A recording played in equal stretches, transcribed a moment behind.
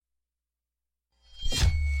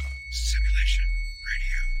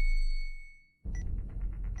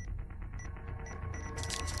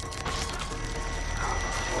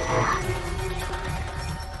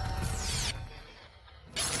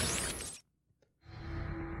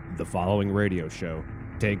The following radio show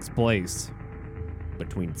takes place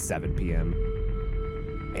between 7 p.m.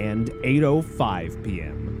 and 8:05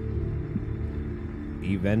 p.m.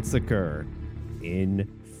 Events occur in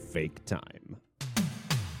fake time.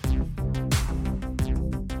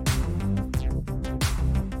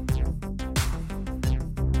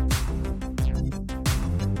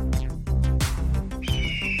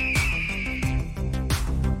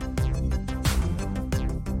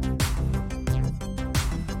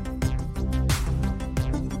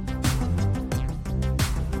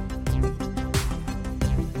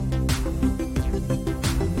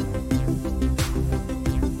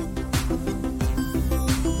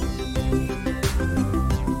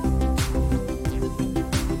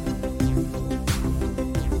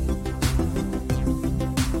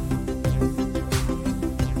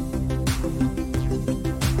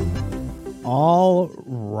 All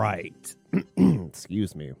right.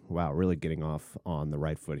 Excuse me. Wow, really getting off on the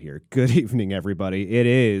right foot here. Good evening, everybody. It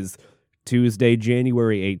is Tuesday,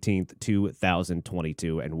 January 18th,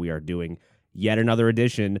 2022, and we are doing yet another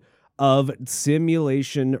edition of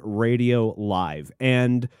Simulation Radio Live.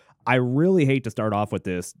 And I really hate to start off with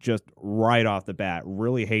this just right off the bat.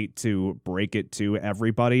 Really hate to break it to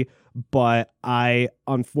everybody, but I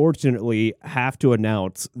unfortunately have to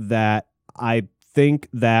announce that I think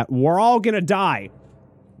that we're all going to die.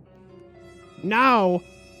 No,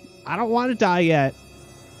 I don't want to die yet.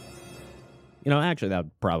 You know, actually, that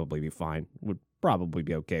would probably be fine. Would probably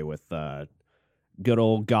be okay with good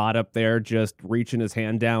old God up there just reaching his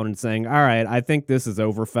hand down and saying, all right, I think this is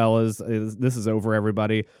over, fellas. This is over,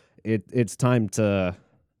 everybody. It's time to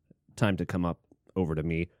come up over to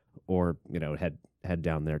me, or, you know, head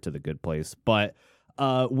down there to the good place. But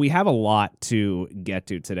we have a lot to get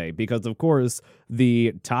to today because, of course,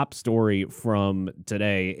 the top story from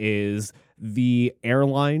today is the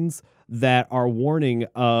airlines that are warning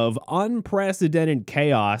of unprecedented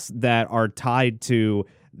chaos that are tied to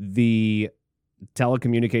the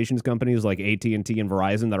telecommunications companies like AT&T and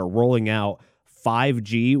Verizon that are rolling out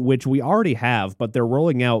 5G, which we already have, but they're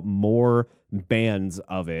rolling out more bands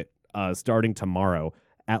of it starting tomorrow.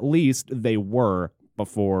 At least they were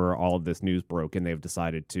before all of this news broke, and they've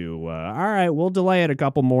decided to, all right, we'll delay it a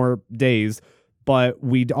couple more days, but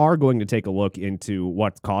we are going to take a look into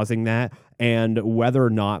what's causing that and whether or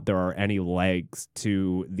not there are any legs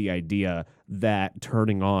to the idea that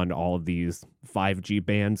turning on all of these 5G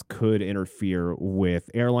bands could interfere with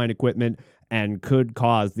airline equipment and could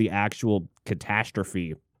cause the actual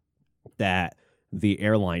catastrophe that the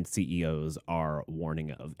airline CEOs are warning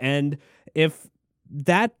of. And if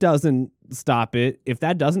that doesn't stop it, if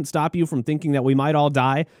that doesn't stop you from thinking that we might all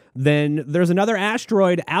die, then there's another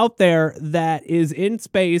asteroid out there that is in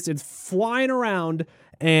space. It's flying around,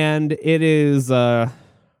 and it is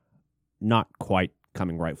not quite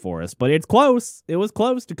coming right for us, but it's close. It was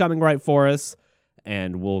close to coming right for us,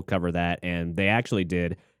 and we'll cover that. And they actually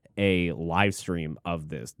did a live stream of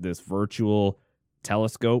this virtual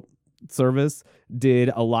telescope service did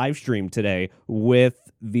a live stream today with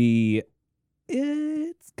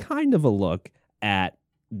it's kind of a look at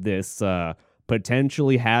this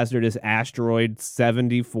potentially hazardous asteroid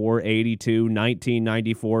 7482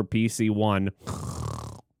 1994 PC1.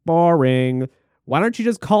 Boring. Why don't you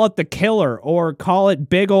just call it the Killer or call it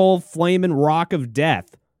Big Ol' Flamin' Rock of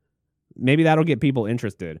Death? Maybe that'll get people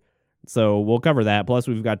interested. So we'll cover that. Plus,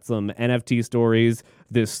 we've got some NFT stories.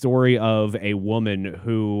 This story of a woman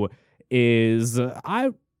who is...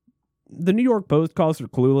 the New York Post calls her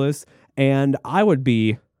clueless, and I would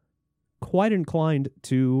be quite inclined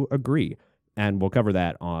to agree. And we'll cover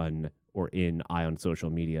that on or in Eye on Social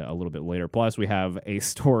Media a little bit later. Plus, we have a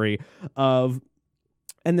story of,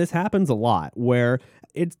 and this happens a lot, where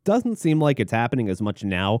it doesn't seem like it's happening as much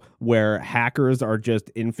now, where hackers are just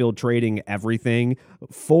infiltrating everything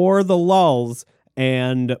for the lulz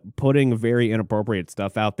and putting very inappropriate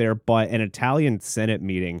stuff out there. But an Italian Senate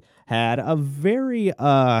meeting had a very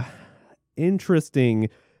interesting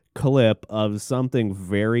clip of something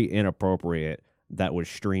very inappropriate that was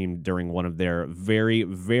streamed during one of their very,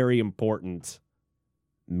 very important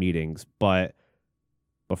meetings. But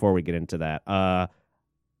before we get into that,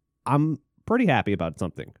 I'm pretty happy about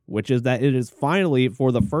something, which is that it is finally,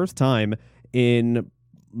 for the first time in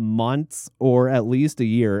months or at least a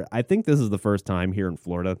year, I think this is the first time here in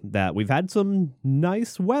Florida that we've had some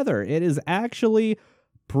nice weather. It is actually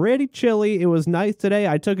pretty chilly. It was nice today.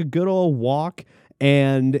 I took a good old walk,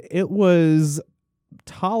 and it was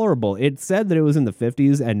tolerable. It said that it was in the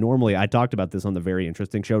 50s, and normally, I talked about this on the Very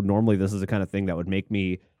Interesting Show, normally this is the kind of thing that would make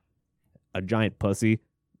me a giant pussy,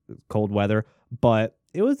 cold weather, but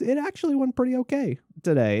it actually went pretty okay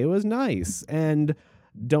today. It was nice, and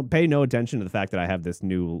don't pay no attention to the fact that I have this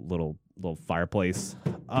new little fireplace.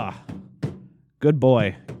 Good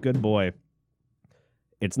boy.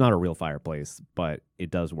 It's not a real fireplace, but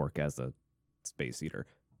it does work as a space heater.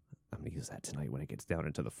 I'm going to use that tonight when it gets down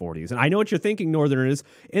into the 40s. And I know what you're thinking, Northerners.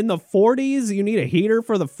 In the 40s, you need a heater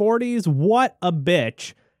for the 40s? What a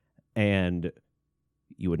bitch. And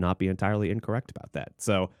you would not be entirely incorrect about that.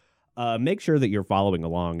 So make sure that you're following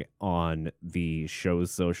along on the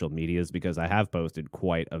show's social medias, because I have posted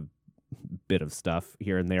quite a bit of stuff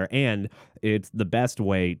here and there, and it's the best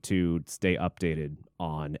way to stay updated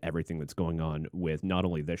on everything that's going on with not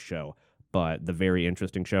only this show, but the very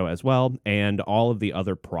interesting show as well, and all of the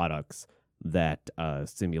other products that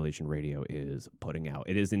Simulation Radio is putting out.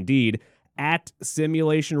 It is indeed at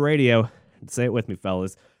Simulation Radio. Say it with me,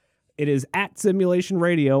 fellas. It is at Simulation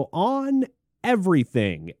Radio on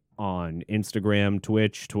everything, on Instagram,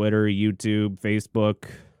 Twitch, Twitter, YouTube, Facebook,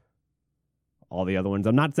 all the other ones.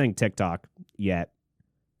 I'm not saying TikTok yet.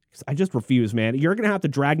 I just refuse, man. You're going to have to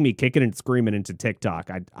drag me kicking and screaming into TikTok.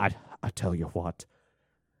 I tell you what.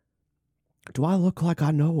 Do I look like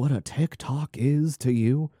I know what a TikTok is to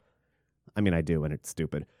you? I mean, I do, and it's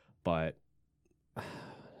stupid. But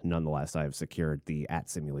nonetheless, I've secured the at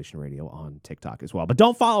Simulation Radio on TikTok as well. But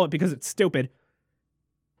don't follow it because it's stupid.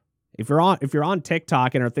 If you're on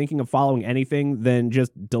TikTok and are thinking of following anything, then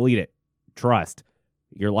just delete it. Trust.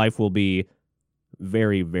 Your life will be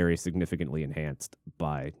very, very significantly enhanced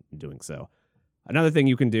by doing so. Another thing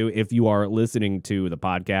you can do if you are listening to the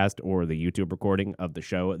podcast or the YouTube recording of the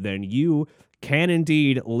show, then you can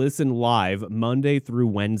indeed listen live Monday through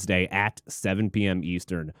Wednesday at 7 p.m.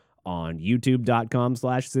 Eastern on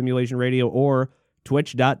youtube.com/Simulation Radio or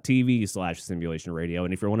twitch.tv/Simulation Radio.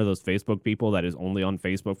 And if you're one of those Facebook people that is only on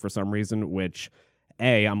Facebook for some reason, which,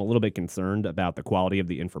 I'm a little bit concerned about the quality of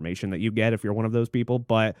the information that you get if you're one of those people.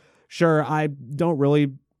 But sure, I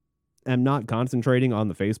am not concentrating on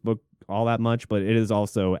the Facebook all that much, but it is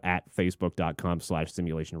also at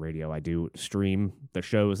facebook.com/Simulation Radio. I do stream the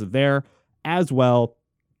shows there as well.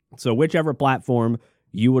 So whichever platform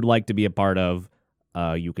you would like to be a part of,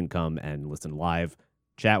 you can come and listen live,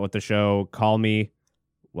 chat with the show, call me.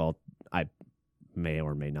 Well, I may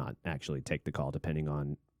or may not actually take the call depending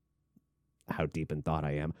on how deep in thought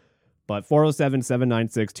I am. But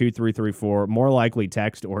 407-796-2334, more likely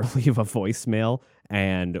text or leave a voicemail,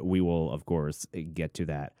 and we will, of course, get to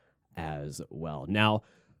that as well. Now,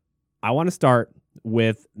 I want to start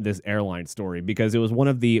with this airline story because it was one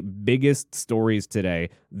of the biggest stories today.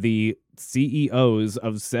 The CEOs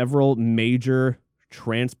of several major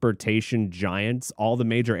transportation giants, all the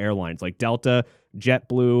major airlines like Delta,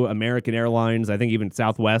 JetBlue, American Airlines, I think even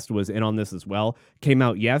Southwest was in on this as well, came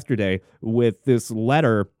out yesterday with this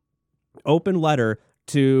open letter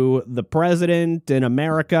to the president in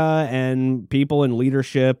America and people in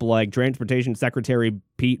leadership like Transportation Secretary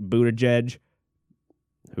Pete Buttigieg,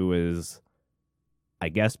 who is, I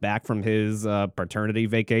guess, back from his paternity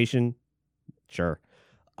vacation. Sure.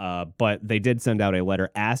 But they did send out a letter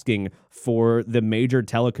asking for the major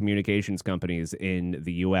telecommunications companies in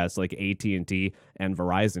the U.S., like AT&T and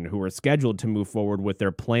Verizon, who are scheduled to move forward with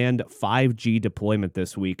their planned 5G deployment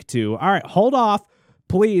this week, to, all right, hold off.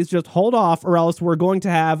 Please just hold off, or else we're going to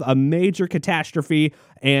have a major catastrophe,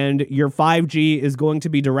 and your 5G is going to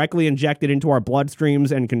be directly injected into our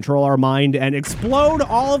bloodstreams and control our mind and explode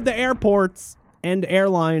all of the airports and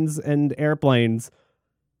airlines and airplanes.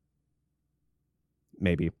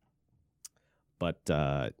 Maybe. But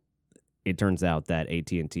it turns out that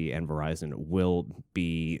AT&T and Verizon will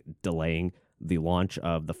be delaying the launch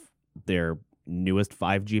of their newest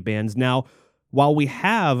 5G bands. Now, while we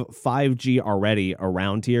have 5G already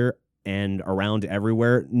around here and around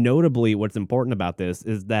everywhere, notably what's important about this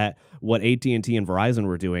is that what AT&T and Verizon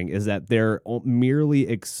were doing is that they're merely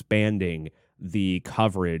expanding the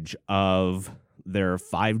coverage of their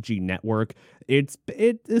 5G network. It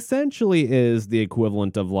essentially is the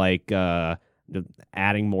equivalent of like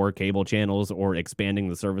adding more cable channels or expanding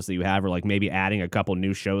the service that you have, or like maybe adding a couple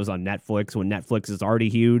new shows on Netflix when Netflix is already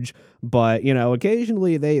huge. But, you know,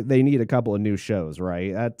 occasionally they need a couple of new shows,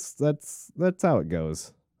 right? That's how it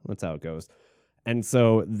goes. That's how it goes. And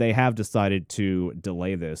so they have decided to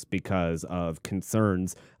delay this because of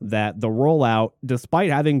concerns that the rollout, despite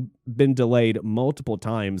having been delayed multiple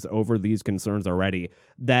times over these concerns already,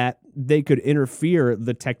 that the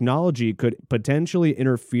technology could potentially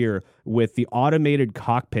interfere with the automated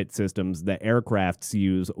cockpit systems that aircrafts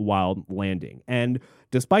use while landing. And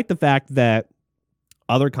despite the fact that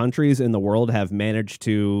other countries in the world have managed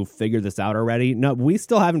to figure this out already, no, we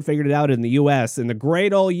still haven't figured it out in the U.S. In the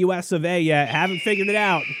great old U.S. of A. yet. Haven't figured it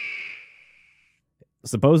out.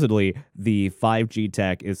 Supposedly, the 5G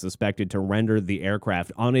tech is suspected to render the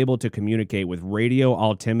aircraft unable to communicate with radio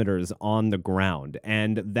altimeters on the ground.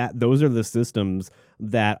 And that those are the systems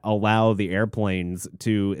that allow the airplanes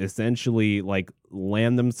to essentially like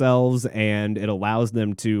land themselves, and it allows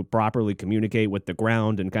them to properly communicate with the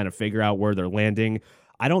ground and kind of figure out where they're landing.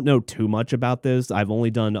 I don't know too much about this. I've only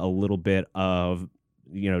done a little bit of,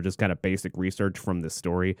 just kind of basic research from this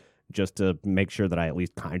story, just to make sure that I at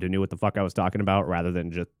least kind of knew what the fuck I was talking about rather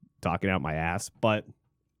than just talking out my ass. But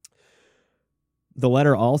the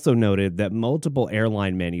letter also noted that multiple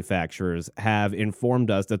airline manufacturers have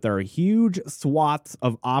informed us that there are huge swaths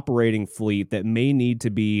of operating fleet that may need to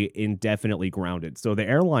be indefinitely grounded. So the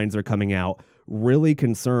airlines are coming out really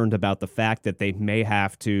concerned about the fact that they may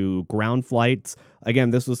have to ground flights.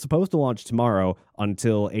 Again, this was supposed to launch tomorrow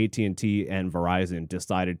until AT&T and Verizon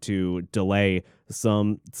decided to delay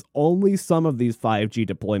only some of these 5G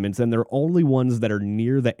deployments, and they're only ones that are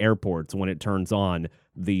near the airports when it turns on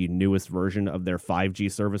the newest version of their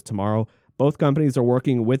 5G service tomorrow. Both companies are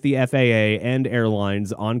working with the FAA and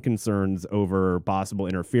airlines on concerns over possible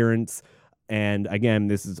interference. And again,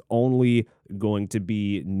 this is only going to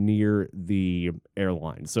be near the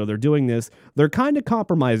airlines. So they're doing this. They're kind of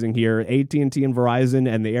compromising here. AT&T and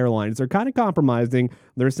Verizon and the airlines are kind of compromising.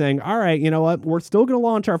 They're saying, all right, you know what? We're still going to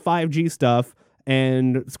launch our 5G stuff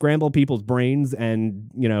and scramble people's brains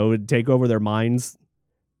and, take over their minds.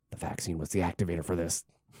 The vaccine was the activator for this.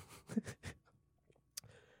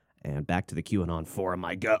 And back to the QAnon forum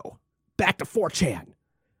I go. Back to 4chan.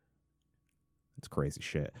 It's crazy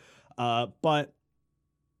shit. But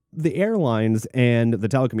the airlines and the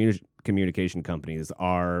telecommunication companies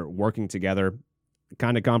are working together,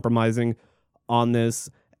 kind of compromising on this,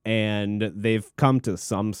 and they've come to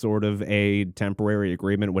some sort of a temporary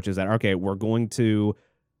agreement, which is that, okay, we're going to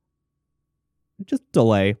just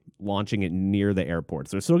delay launching it near the airports.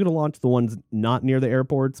 They're still going to launch the ones not near the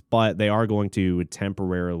airports, but they are going to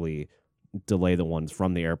temporarily delay the ones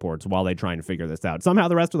from the airports while they try and figure this out. Somehow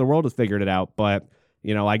the rest of the world has figured it out, but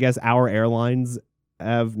I guess our airlines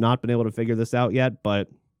have not been able to figure this out yet, but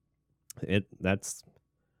that's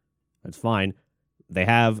fine. They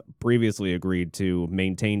have previously agreed to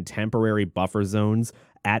maintain temporary buffer zones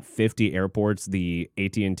at 50 airports the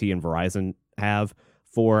AT&T and Verizon have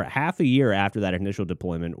for half a year after that initial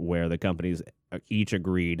deployment, where the companies each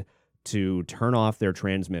agreed to turn off their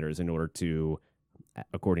transmitters in order to,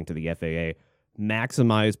 according to the FAA,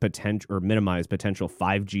 maximize potential or minimize potential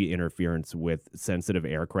 5G interference with sensitive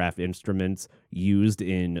aircraft instruments used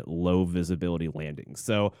in low visibility landings.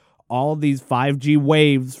 So all of these 5G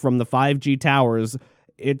waves from the 5G towers,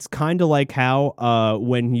 it's kind of like how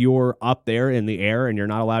when you're up there in the air and you're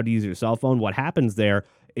not allowed to use your cell phone, what happens there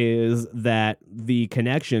is that the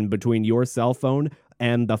connection between your cell phone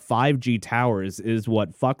and the 5G towers is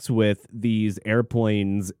what fucks with these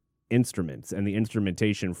airplanes' instruments and the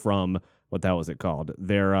instrumentation from, what the hell is it called?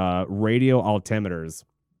 Their radio altimeters,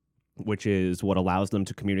 which is what allows them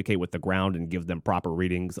to communicate with the ground and give them proper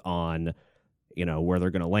readings on, where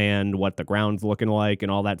they're going to land, what the ground's looking like, and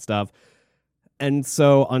all that stuff. And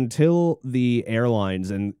so until the airlines,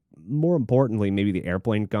 and more importantly, maybe the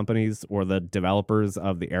airplane companies or the developers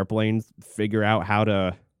of the airplanes, figure out how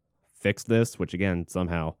to fix this, which again,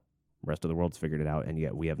 somehow the rest of the world's figured it out, and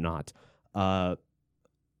yet we have not. I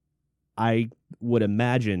would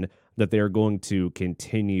imagine that they're going to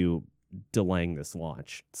continue delaying this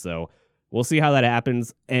launch. So we'll see how that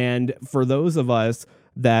happens. And for those of us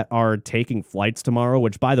that are taking flights tomorrow,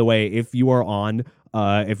 which, by the way, if you're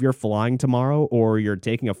flying tomorrow or you're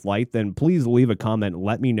taking a flight, then please leave a comment.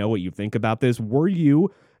 Let me know what you think about this. Were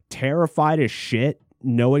you terrified as shit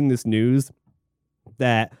knowing this news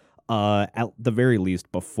that at the very least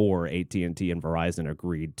before AT&T and Verizon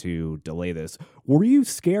agreed to delay this? Were you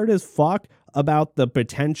scared as fuck about the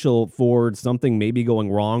potential for something maybe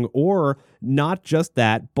going wrong, or not just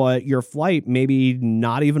that, but your flight maybe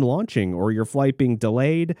not even launching, or your flight being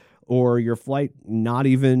delayed, or your flight not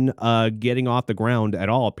even getting off the ground at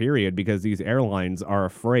all, period, because these airlines are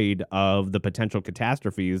afraid of the potential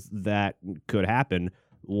catastrophes that could happen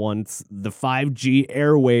once the 5G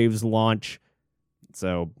airwaves launch?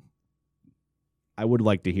 So I would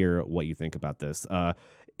like to hear what you think about this.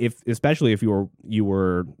 Especially if you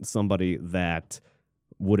were somebody that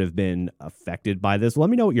would have been affected by this, let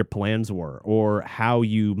me know what your plans were, or how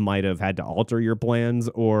you might have had to alter your plans,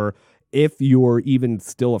 or if you're even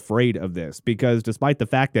still afraid of this. Because despite the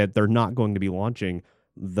fact that they're not going to be launching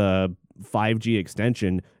the 5G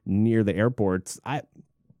extension near the airports, I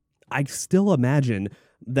still imagine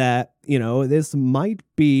that, this might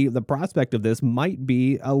be, the prospect of this might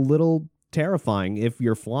be a little terrifying if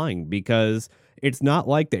you're flying, because it's not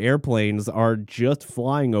like the airplanes are just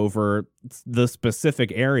flying over the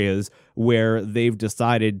specific areas where they've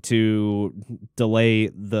decided to delay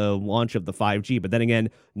the launch of the 5G. But then again,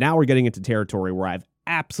 now we're getting into territory where I have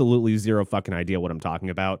absolutely zero fucking idea what I'm talking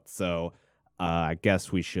about. So I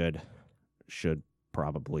guess we should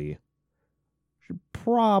probably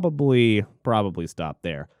stop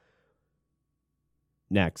there.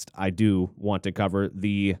 Next, I do want to cover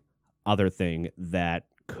the other thing that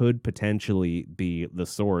could potentially be the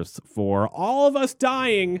source for all of us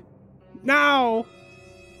dying now.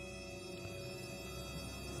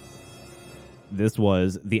 This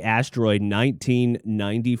was the asteroid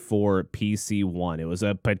 1994 PC-1. It was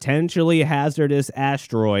a potentially hazardous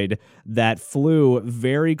asteroid that flew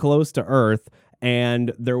very close to Earth,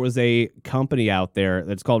 and there was a company out there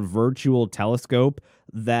that's called Virtual Telescope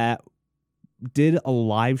that did a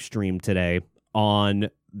live stream today on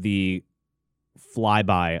the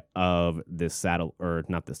flyby of this satellite, or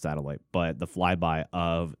not this satellite, but the flyby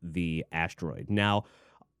of the asteroid. Now,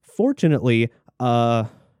 fortunately,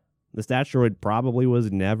 this asteroid probably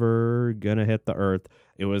was never going to hit the Earth.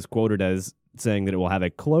 It was quoted as saying that it will have a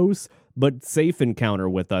close but safe encounter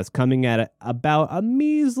with us, coming at about a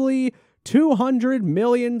measly 200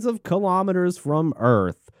 millions of kilometers from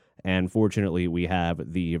Earth. And fortunately, we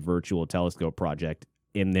have the Virtual Telescope project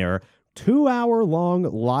in their 2-hour-long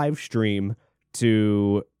live stream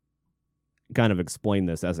to kind of explain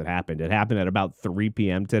this as it happened. It happened at about 3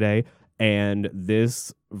 p.m. today, and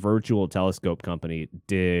this Virtual Telescope company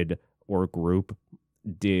did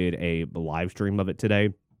a live stream of it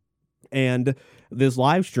today. And this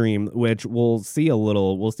live stream, which we'll see a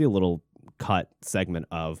little cut segment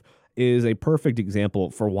of, is a perfect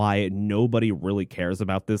example for why nobody really cares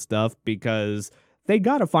about this stuff, because they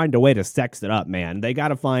got to find a way to sex it up, man. They got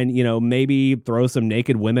to find, maybe throw some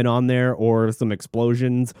naked women on there or some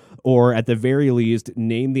explosions, or at the very least,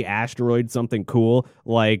 name the asteroid something cool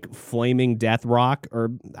like Flaming Death Rock,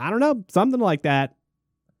 or I don't know, something like that.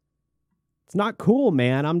 It's not cool,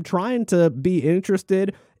 man. I'm trying to be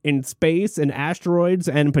interested in space and asteroids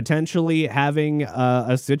and potentially having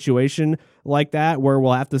a situation like that where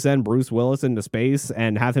we'll have to send Bruce Willis into space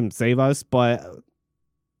and have him save us, but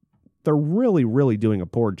they're really, really doing a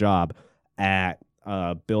poor job at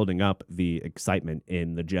building up the excitement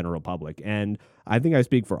in the general public. And I think I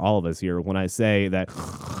speak for all of us here when I say that,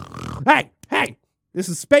 hey, this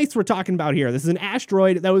is space we're talking about here. This is an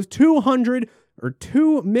asteroid that was 2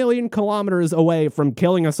 million kilometers away from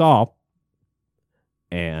killing us all.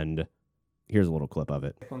 And here's a little clip of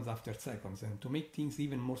it. Seconds after seconds. And to make things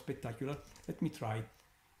even more spectacular, let me try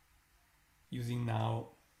using now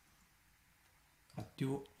a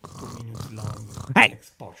 2 minutes long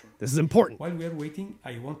exposure. This is important. While we are waiting,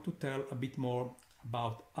 I want to tell a bit more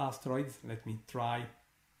about asteroids. Let me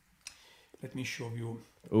show you.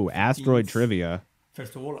 Ooh, asteroid trivia.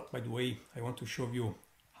 First of all, by the way, I want to show you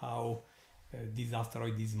how this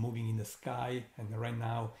asteroid is moving in the sky, and right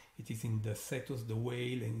now it is in the Cetus, the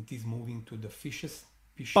whale, and it is moving to the fishes.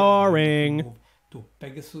 Boring. Move to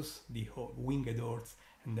Pegasus, the winged horse,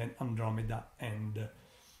 and then Andromeda. And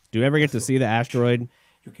do you ever get to see the asteroid?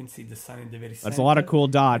 You can see the sun in the very center. That's a lot of cool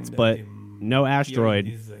dots, but no asteroid.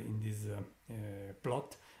 In this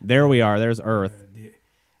plot. There we are. There's Earth.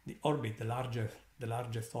 The orbit, the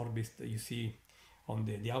largest orbit you see on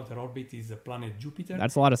the outer orbit is the planet Jupiter.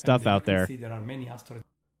 That's a lot of stuff out there. See, there are many asteroids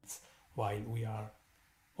while we are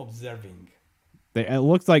observing. It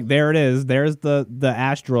looks like there it is. There's the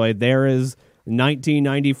asteroid. There is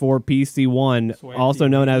 1994 PC-1, so also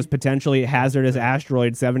known as potentially hazardous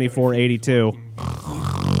asteroid 7482.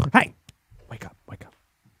 Hey, wake up.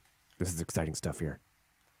 This is exciting stuff here.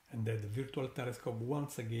 And the Virtual Telescope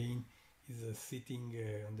once again is sitting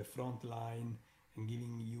on the front line and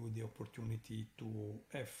giving you the opportunity to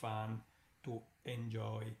have fun, to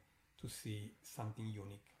enjoy, to see something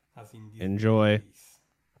unique. As in this enjoy. Case.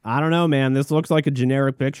 I don't know, man. This looks like a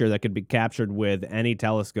generic picture that could be captured with any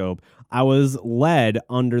telescope. I was led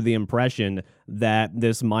under the impression that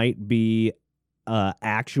this might be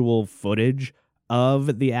actual footage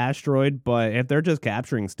of the asteroid, but if they're just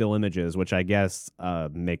capturing still images, which I guess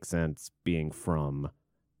makes sense being from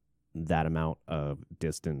that amount of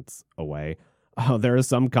distance away. There are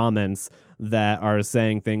some comments that are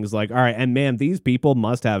saying things like, all right, and man, these people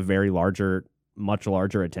must have much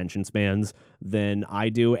larger attention spans than I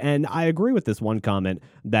do. And I agree with this one comment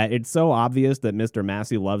that it's so obvious that Mr.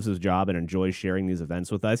 Massey loves his job and enjoys sharing these events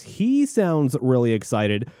with us. He sounds really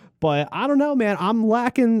excited, but I don't know, man.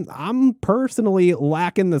 I'm personally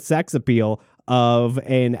lacking the sex appeal of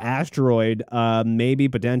an asteroid maybe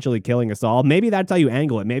potentially killing us all. Maybe that's how you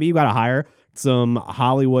angle it. Maybe you got to hire some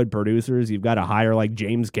Hollywood producers. You've got to hire like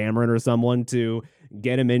James Cameron or someone to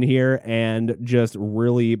get him in here and just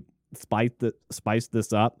really spice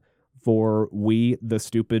this up for we, the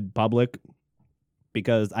stupid public,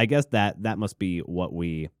 because I guess that must be what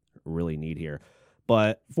we really need here.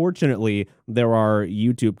 But fortunately, there are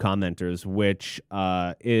YouTube commenters, which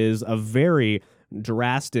is a very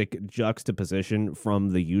drastic juxtaposition from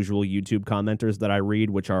the usual YouTube commenters that I read,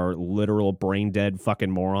 which are literal brain dead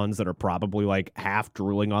fucking morons that are probably like half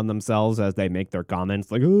drooling on themselves as they make their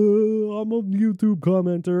comments like, oh, I'm a YouTube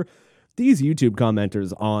commenter. These YouTube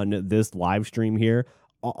commenters on this live stream here,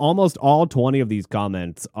 almost all 20 of these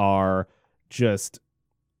comments are just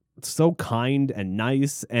so kind and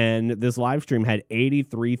nice, and this live stream had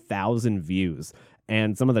 83,000 views.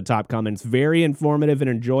 And some of the top comments, very informative and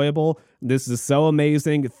enjoyable. This is so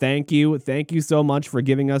amazing. Thank you. Thank you so much for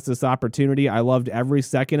giving us this opportunity. I loved every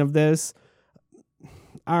second of this.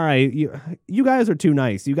 All right. You guys are too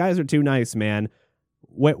nice. You guys are too nice, man.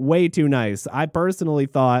 Way too nice. I personally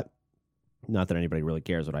thought, not that anybody really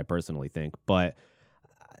cares what I personally think, but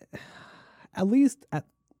at least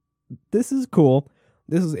this is cool.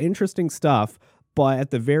 This is interesting stuff. But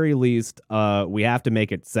at the very least, we have to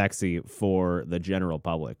make it sexy for the general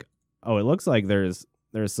public. Oh, it looks like there's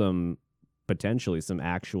some potentially some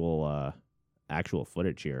actual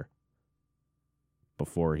footage here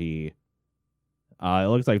before he. It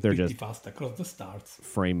looks like they're just fast across the stars.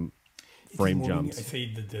 Frame jumps. I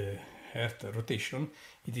said the Earth rotation.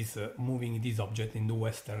 It is moving this object in the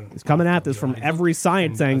western. It's coming at this from every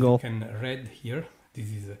science angle. As you can read here, this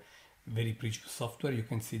is very precious software. You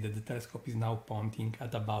can see that the telescope is now pointing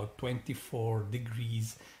at about 24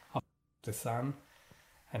 degrees of the sun,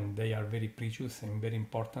 and they are very precious and very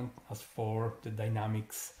important as for the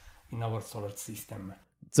dynamics in our solar system.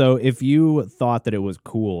 So if you thought that it was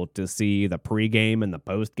cool to see the pregame and the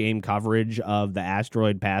postgame coverage of the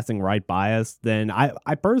asteroid passing right by us, then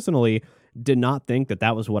I personally did not think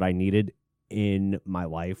that was what I needed in my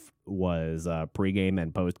life, was pregame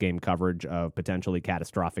and postgame coverage of potentially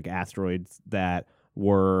catastrophic asteroids that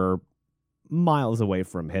were miles away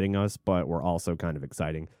from hitting us, but were also kind of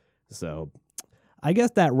exciting. So I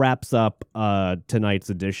guess that wraps up tonight's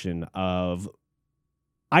edition of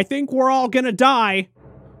I Think We're All Gonna Die.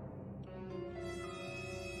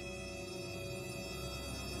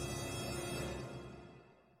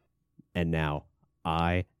 And now,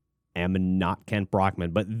 I am not Kent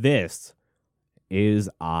Brockman, but this is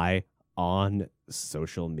I on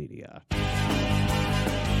social media.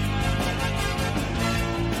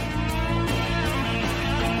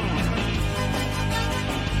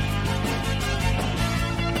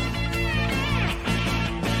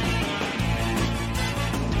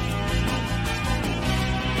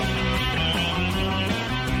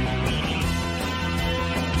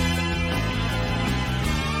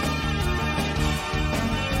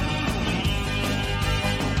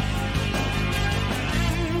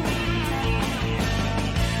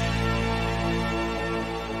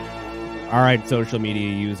 All right, social media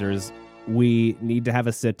users, we need to have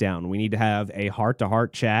a sit down. We need to have a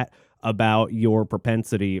heart-to-heart chat about your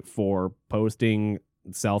propensity for posting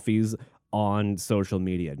selfies on social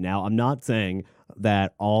media. Now, I'm not saying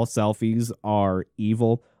that all selfies are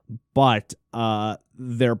evil, but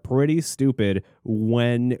they're pretty stupid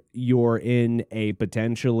when you're in a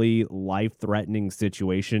potentially life-threatening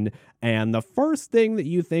situation. And the first thing that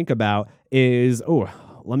you think about is, oh,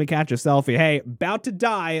 let me catch a selfie. Hey, about to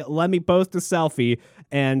die. Let me post a selfie.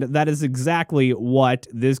 And that is exactly what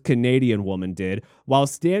this Canadian woman did while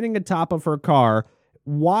standing atop of her car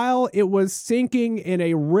while it was sinking in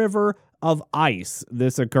a river of ice.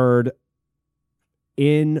 This occurred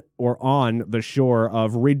in or on the shore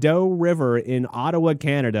of Rideau River in Ottawa,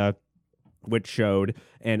 Canada, which showed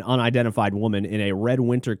an unidentified woman in a red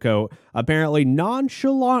winter coat apparently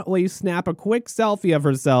nonchalantly snap a quick selfie of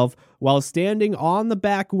herself while standing on the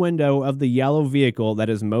back window of the yellow vehicle that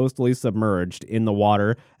is mostly submerged in the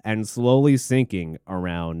water and slowly sinking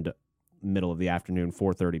around middle of the afternoon,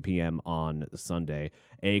 4:30 p.m. on Sunday.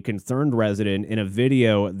 A concerned resident in a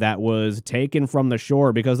video that was taken from the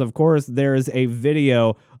shore, because of course there's a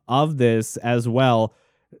video of this as well.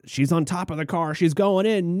 She's on top of the car. She's going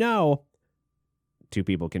in. No. Two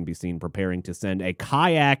people can be seen preparing to send a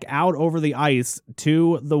kayak out over the ice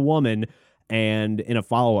to the woman. And in a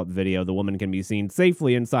follow-up video, the woman can be seen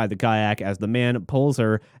safely inside the kayak as the man pulls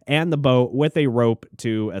her and the boat with a rope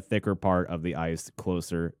to a thicker part of the ice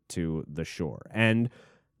closer to the shore. And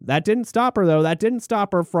that didn't stop her, though. That didn't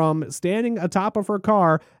stop her from standing atop of her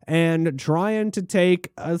car and trying to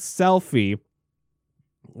take a selfie.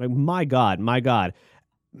 Like, my God.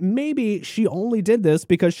 maybe she only did this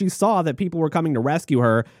because she saw that people were coming to rescue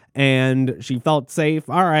her and she felt safe.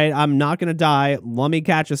 All right, I'm not going to die. Let me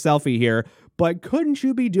catch a selfie here. But couldn't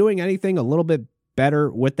you be doing anything a little bit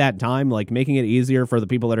better with that time, like making it easier for the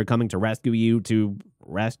people that are coming to rescue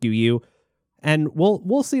you? And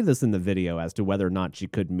we'll see this in the video as to whether or not she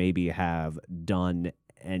could maybe have done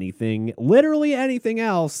anything, literally anything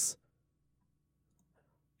else.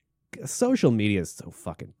 Social media is so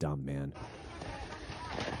fucking dumb, man.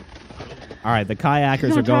 All right, the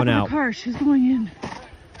kayakers are going out. Car. She's going in.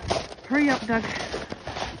 Hurry up, Doug.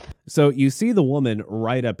 So you see the woman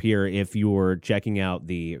right up here if you're checking out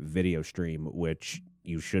the video stream, which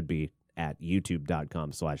you should be at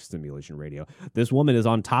youtube.com/simulation radio. This woman is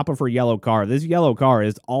on top of her yellow car. This yellow car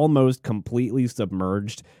is almost completely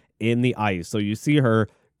submerged in the ice. So you see her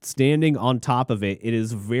standing on top of it. It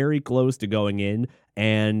is very close to going in,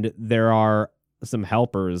 and there are some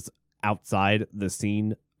helpers outside the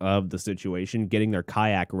scene of the situation getting their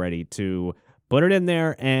kayak ready to put it in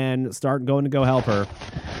there and start going to go help her.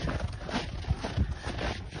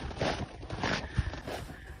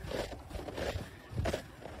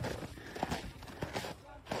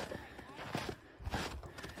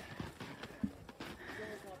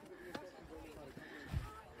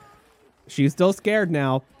 She's still scared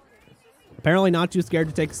now. Apparently not too scared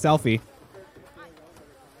to take a selfie.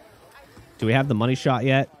 Do we have the money shot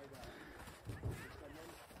yet?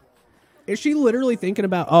 Is she literally thinking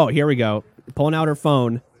about... Oh, here we go. Pulling out her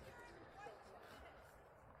phone.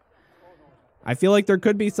 I feel like there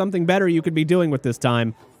could be something better you could be doing with this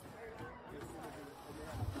time.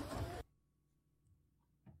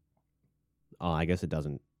 Oh, I guess it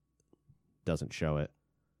doesn't show it.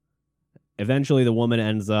 Eventually, the woman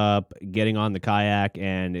ends up getting on the kayak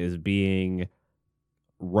and is being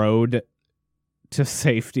rowed to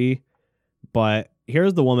safety. But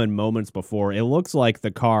here's the woman moments before. It looks like the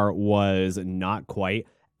car was not quite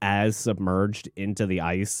as submerged into the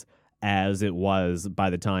ice as it was by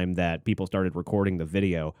the time that people started recording the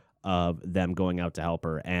video of them going out to help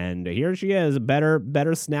her. And here she is.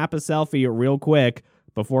 Better snap a selfie real quick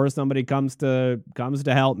before somebody comes to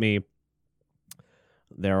help me.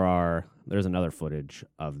 There's another footage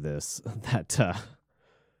of this that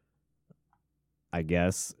I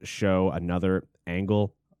guess show another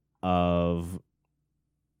angle of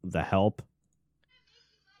the help.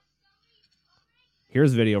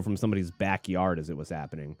 Here's video from somebody's backyard as it was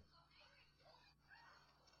happening.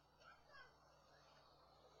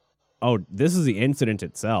 Oh, this is the incident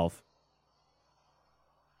itself.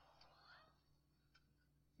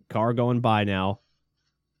 Car going by now.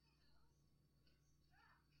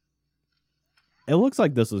 It looks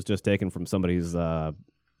like this was just taken from somebody's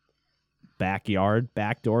backyard,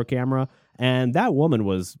 backdoor camera. And that woman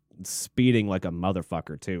was speeding like a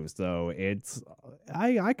motherfucker, too. So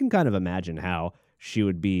I can kind of imagine how she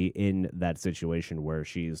would be in that situation where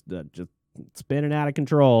she's just spinning out of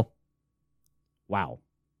control. Wow.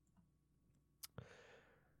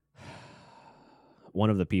 One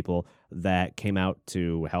of the people that came out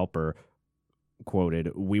to help her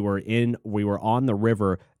quoted, we were on the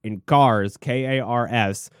river in cars,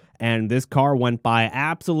 K-A-R-S, and this car went by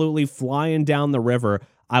absolutely flying down the river.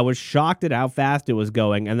 I was shocked at how fast it was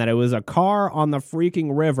going and that it was a car on the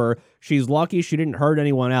freaking river. She's lucky she didn't hurt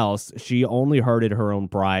anyone else. She only hurted her own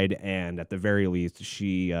pride, and at the very least,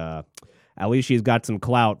 at least she's got some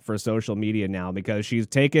clout for social media now because she's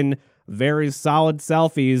taken very solid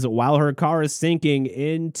selfies while her car is sinking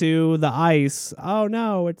into the ice. Oh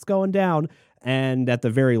no, it's going down. And at the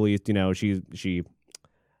very least, you know, she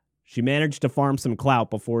managed to farm some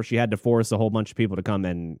clout before she had to force a whole bunch of people to come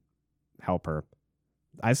and help her.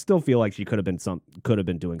 I still feel like she could have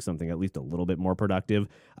been doing something at least a little bit more productive.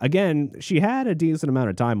 Again, she had a decent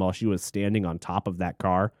amount of time while she was standing on top of that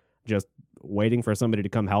car, just waiting for somebody to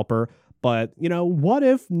come help her. But, you know, what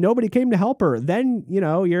if nobody came to help her? Then, you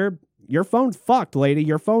know, your phone's fucked, lady.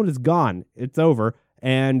 Your phone is gone. It's over.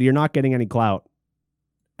 And you're not getting any clout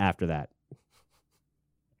after that.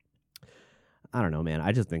 I don't know, man.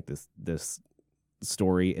 I just think this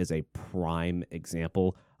story is a prime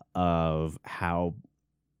example of how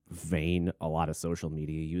vain a lot of social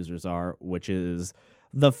media users are, which is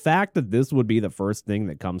the fact that this would be the first thing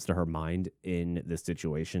that comes to her mind in this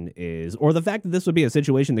situation or the fact that this would be a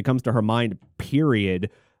situation that comes to her mind, period,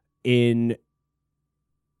 or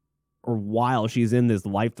while she's in this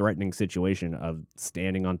life-threatening situation of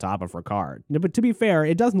standing on top of her car. But to be fair,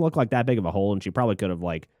 it doesn't look like that big of a hole, and she probably could have,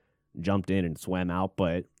 like, jumped in and swam out,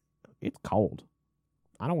 but it's cold.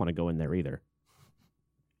 I don't want to go in there either.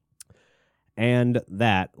 And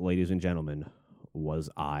that, ladies and gentlemen, was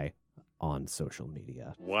I on social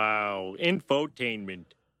media. Wow, infotainment.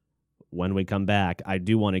 when we come back, I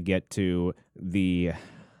do want to get to the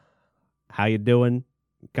how you doing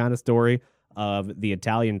kind of story of the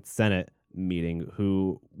Italian Senate meeting,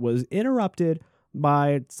 who was interrupted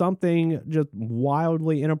by something just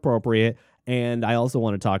wildly inappropriate. And I also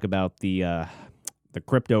want to talk about the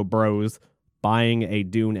crypto bros buying a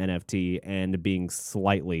Dune NFT and being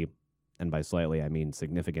slightly, and by slightly I mean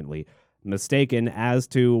significantly, mistaken as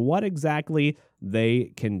to what exactly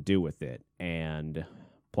they can do with it. And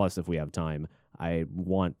plus, if we have time, I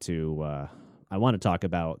want to talk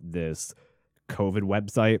about this COVID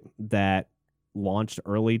website that launched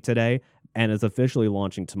early today and is officially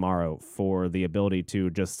launching tomorrow for the ability to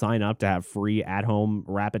just sign up to have free at-home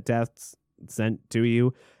rapid tests sent to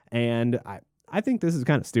you. And I think this is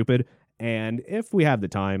kind of stupid. And if we have the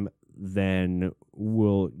time, then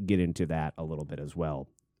we'll get into that a little bit as well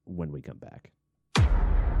when we come back.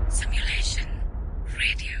 Simulation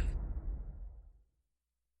Radio.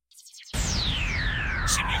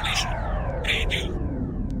 Simulation Radio.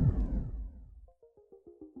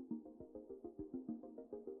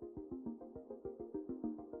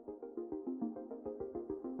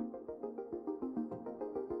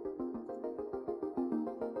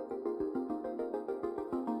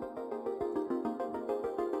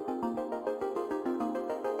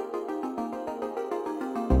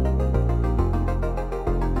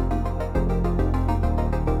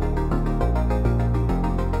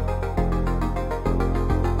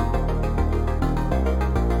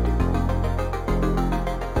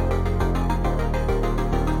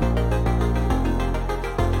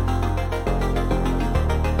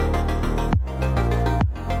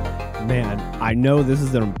 Man, I know this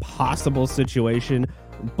is an impossible situation,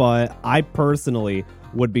 but I personally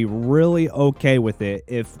would be really okay with it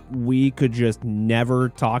if we could just never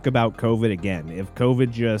talk about COVID again. If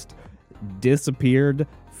COVID just disappeared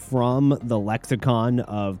from the lexicon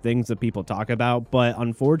of things that people talk about. But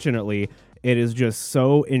unfortunately, it is just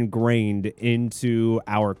so ingrained into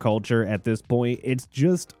our culture at this point. It's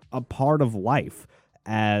just a part of life,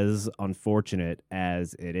 as unfortunate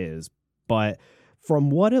as it is. But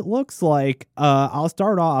from what it looks like, I'll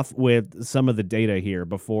start off with some of the data here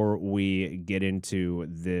before we get into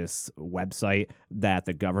this website that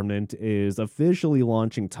the government is officially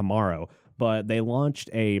launching tomorrow. But they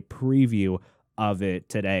launched a preview of it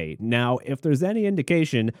today. Now, if there's any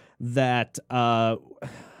indication that none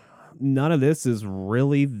of this is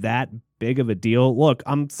really that big of a deal, look,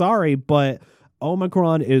 I'm sorry, but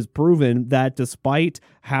Omicron is proven that despite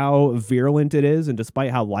how virulent it is and despite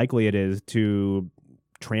how likely it is to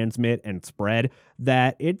transmit and spread,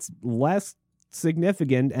 that it's less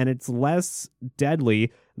significant and it's less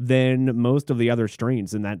deadly than most of the other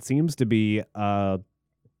strains. And that seems to be a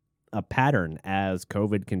pattern as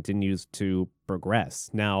COVID continues to progress.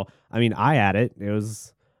 Now, I mean, I had it.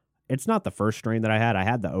 It's not the first strain that I had. I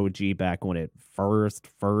had the OG back when it first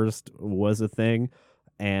was a thing.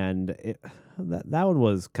 And that one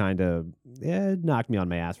was kind of, it knocked me on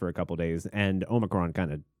my ass for a couple days. And Omicron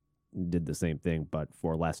kind of did the same thing, but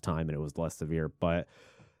for less time, and it was less severe. But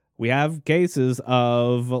we have cases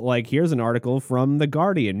of, like, here's an article from The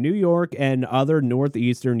Guardian. New York and other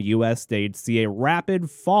northeastern U.S. states see a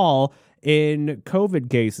rapid fall in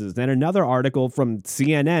COVID cases. And another article from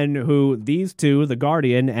CNN, who these two, The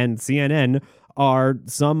Guardian and CNN, are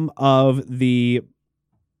some of the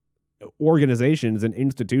organizations and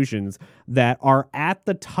institutions that are at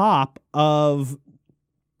the top of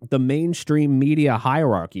the mainstream media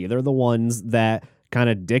hierarchy. They're the ones that kind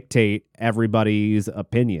of dictate everybody's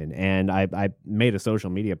opinion. And I made a social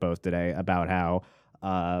media post today about how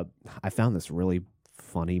I found this really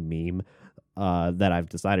funny meme that I've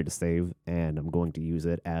decided to save, and I'm going to use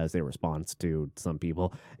it as a response to some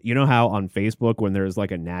people. You know how on Facebook, when there's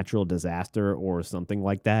like a natural disaster or something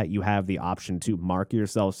like that, you have the option to mark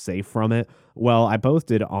yourself safe from it? Well, I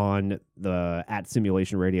posted on the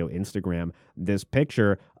 @Simulation Radio Instagram this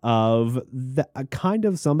picture of the kind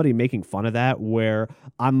of somebody making fun of that, where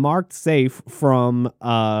I'm marked safe from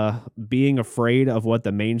being afraid of what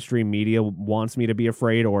the mainstream media wants me to be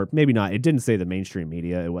afraid, or maybe not. It didn't say the mainstream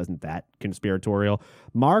media. It wasn't that conspiratorial.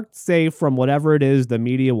 Marked safe from whatever it is the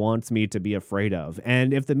media wants me to be afraid of.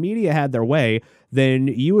 And if the media had their way, then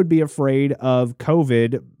you would be afraid of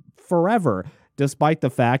COVID forever, despite the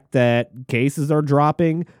fact that cases are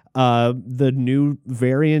dropping. The new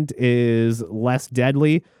variant is less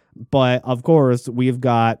deadly. But of course, we've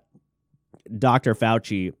got Dr.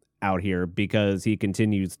 Fauci out here because he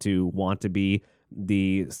continues to want to be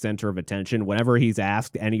the center of attention. Whenever he's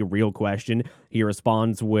asked any real question, he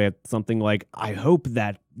responds with something like, I hope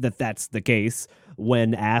that that that's the case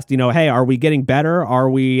when asked, hey, are we getting better? Are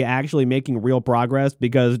we actually making real progress?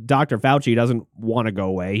 Because Dr. Fauci doesn't want to go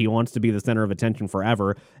away. He wants to be the center of attention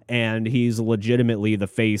forever. And he's legitimately the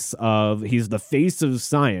face of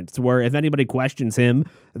science, where if anybody questions him,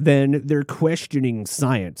 then they're questioning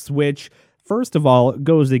science, which, first of all,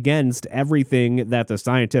 goes against everything that the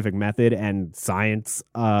scientific method and science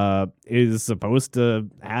is supposed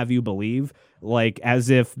to have you believe. Like,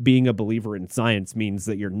 as if being a believer in science means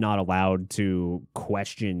that you're not allowed to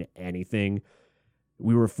question anything.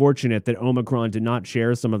 We were fortunate that Omicron did not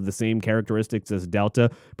share some of the same characteristics as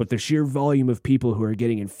Delta, but the sheer volume of people who are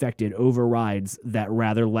getting infected overrides that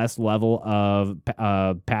rather less level of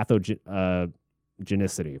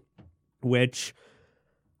pathogenicity, which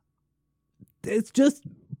it's just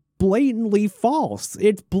blatantly false.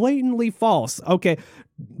 It's blatantly false. Okay.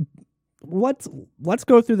 Let's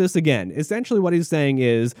go through this again. Essentially what he's saying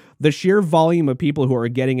is the sheer volume of people who are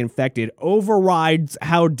getting infected overrides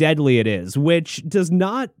how deadly it is, which does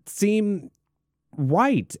not seem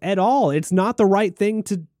right at all. It's not the right thing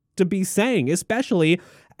to be saying, especially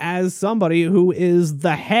as somebody who is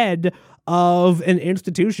the head of an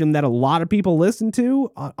institution that a lot of people listen to,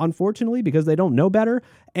 unfortunately, because they don't know better.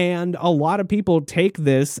 And a lot of people take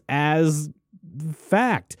this as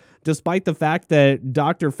fact, despite the fact that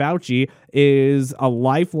Dr. Fauci is a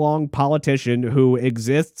lifelong politician who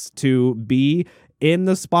exists to be in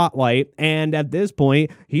the spotlight. And at this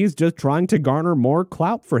point, he's just trying to garner more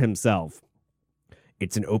clout for himself.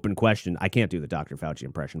 It's an open question. I can't do the Dr. Fauci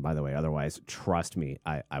impression, by the way. Otherwise, trust me,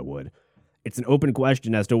 I would. It's an open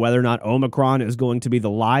question as to whether or not Omicron is going to be the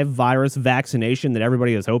live virus vaccination that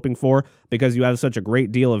everybody is hoping for, because you have such a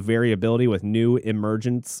great deal of variability with new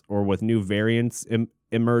emergence or with new variants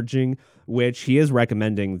emerging, which he is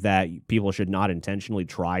recommending that people should not intentionally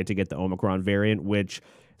try to get the Omicron variant, which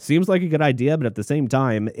seems like a good idea. But at the same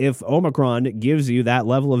time, if Omicron gives you that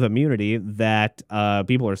level of immunity that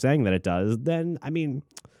people are saying that it does, then, I mean,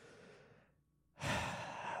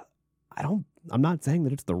 I'm not saying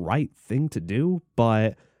that it's the right thing to do,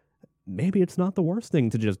 but maybe it's not the worst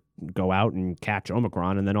thing to just go out and catch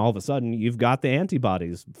Omicron, and then all of a sudden you've got the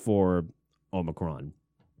antibodies for Omicron.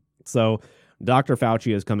 So Dr.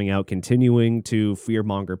 Fauci is coming out, continuing to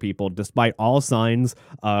fearmonger people, despite all signs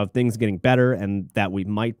of things getting better and that we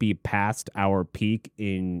might be past our peak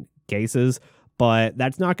in cases. But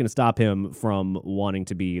that's not going to stop him from wanting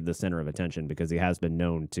to be the center of attention, because he has been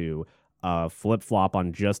known to flip-flop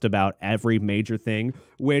on just about every major thing,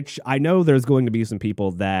 which I know there's going to be some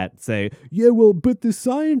people that say, yeah, well, but the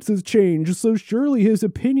science has changed, so surely his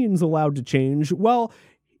opinion's allowed to change. Well,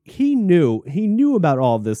 he knew about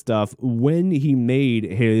all this stuff when he made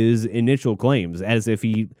his initial claims, as if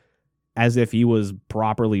he was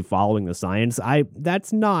properly following the science.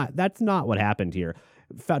 That's not what happened here.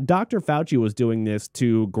 Dr. Fauci was doing this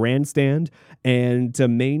to grandstand and to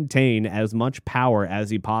maintain as much power as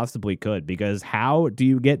he possibly could, because how do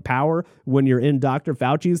you get power when you're in Dr.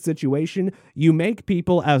 Fauci's situation? You make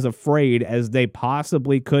people as afraid as they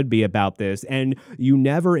possibly could be about this, and you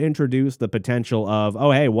never introduce the potential of,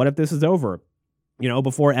 oh, hey, what if this is over?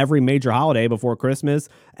 Before every major holiday, before Christmas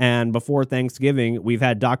and before Thanksgiving, we've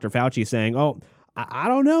had Dr. Fauci saying, oh, I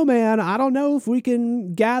don't know, man. I don't know if we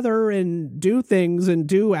can gather and do things and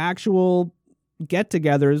do actual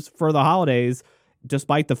get-togethers for the holidays,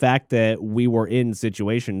 despite the fact that we were in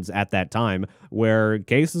situations at that time where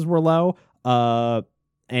cases were low,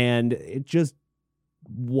 and it just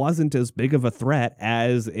wasn't as big of a threat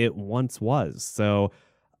as it once was. So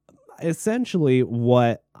essentially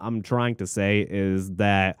what I'm trying to say is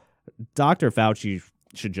that Dr. Fauci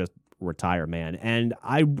should just retire, man. And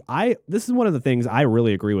I this is one of the things I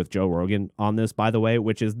really agree with Joe Rogan on this, by the way,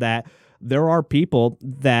 which is that there are people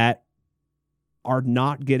that are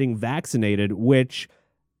not getting vaccinated, which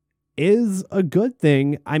is a good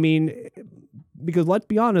thing. I mean, because let's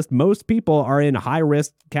be honest, most people are in high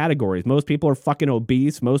risk categories. Most people are fucking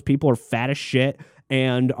obese. Most people are fat as shit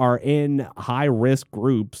and are in high risk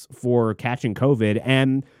groups for catching COVID.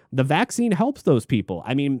 And the vaccine helps those people.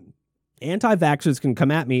 I mean, anti-vaxxers can come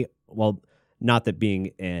at me. Well, not that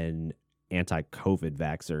being an anti-COVID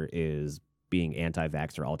vaxxer is being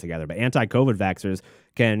anti-vaxxer altogether, but anti-COVID vaxxers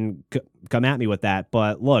can come at me with that.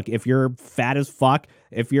 But look, if you're fat as fuck,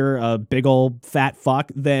 if you're a big old fat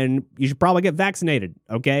fuck, then you should probably get vaccinated,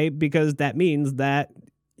 okay? Because that means that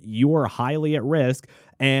you are highly at risk,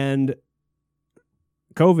 and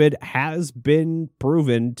COVID has been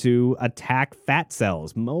proven to attack fat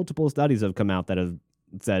cells. Multiple studies have come out that have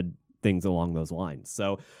said things along those lines.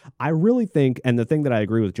 So I really think, and the thing that I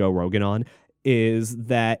agree with Joe Rogan on, is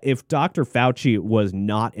that if Dr. Fauci was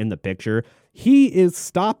not in the picture, he is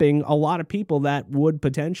stopping a lot of people that would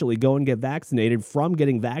potentially go and get vaccinated from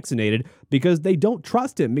getting vaccinated because they don't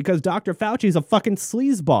trust him, because Dr. Fauci is a fucking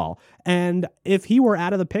sleazeball. And if he were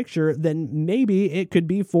out of the picture, then maybe it could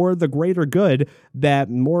be for the greater good that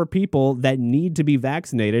more people that need to be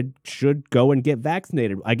vaccinated should go and get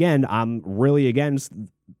vaccinated. Again, I'm really against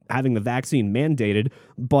having the vaccine mandated,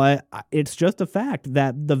 but it's just a fact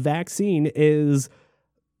that the vaccine is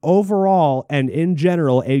overall and in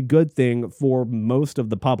general a good thing for most of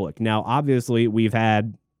the public. Now, obviously, we've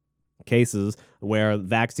had cases where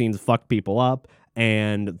vaccines fuck people up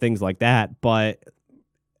and things like that, but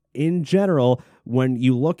in general, when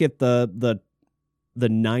you look at the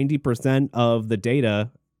 90% of the data,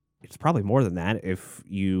 it's probably more than that if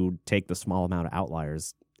you take the small amount of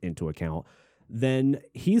outliers into account, then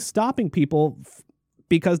he's stopping people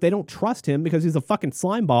because they don't trust him because he's a fucking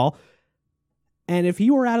slimeball. And if he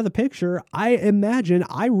were out of the picture, I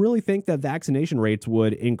really think that vaccination rates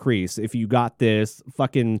would increase if you got this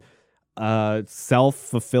fucking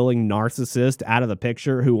self-fulfilling narcissist out of the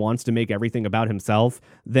picture who wants to make everything about himself.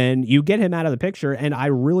 Then you get him out of the picture, and I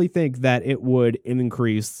really think that it would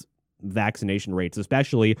increase vaccination rates,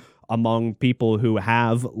 especially among people who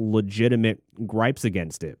have legitimate gripes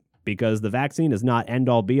against it, because the vaccine is not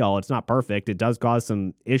end-all be-all. It's not perfect. It does cause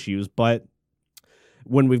some issues, but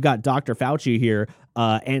when we've got Dr. Fauci here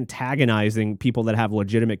antagonizing people that have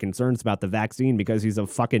legitimate concerns about the vaccine because he's a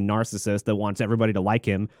fucking narcissist that wants everybody to like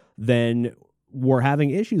him, then we're having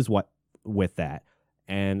issues with that.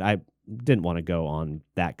 And I didn't want to go on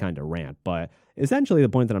that kind of rant, but essentially the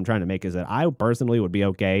point that I'm trying to make is that I personally would be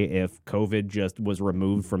okay if COVID just was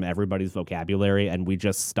removed from everybody's vocabulary and we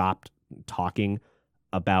just stopped talking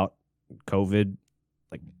about COVID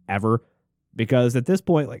like ever, because at this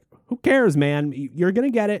point, like, who cares, man? You're going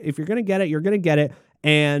to get it. If you're going to get it, you're going to get it.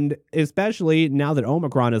 And especially now that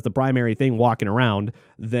Omicron is the primary thing walking around,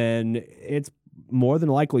 then it's more than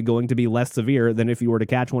likely going to be less severe than if you were to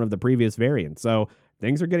catch one of the previous variants. So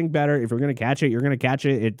things are getting better. If you're going to catch it, you're going to catch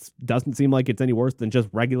it. It doesn't seem like it's any worse than just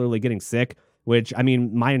regularly getting sick, which, I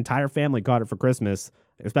mean, my entire family caught it for Christmas,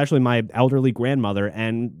 especially my elderly grandmother,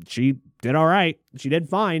 and she did all right. She did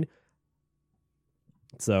fine.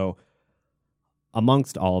 So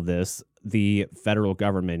amongst all of this, the federal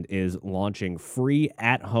government is launching free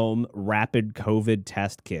at-home rapid COVID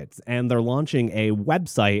test kits, and they're launching a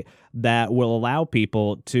website that will allow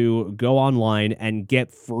people to go online and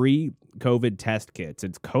get free COVID test kits.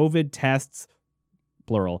 It's COVID tests,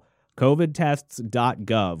 plural,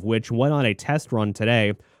 covidtests.gov, which went on a test run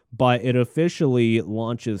today, but it officially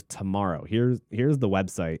launches tomorrow. Here's the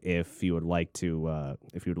website if you would like to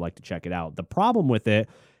check it out. The problem with it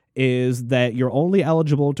is that you're only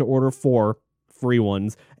eligible to order 4 free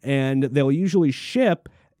ones, and they'll usually ship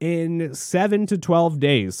in 7 to 12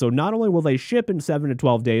 days. So not only will they ship in 7 to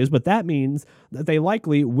 12 days, but that means that they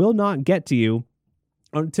likely will not get to you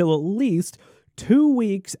until at least 2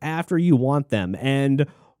 weeks after you want them. And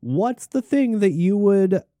what's the thing that you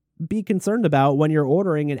would be concerned about when you're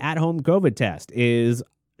ordering an at-home COVID test is,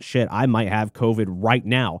 shit, I might have COVID right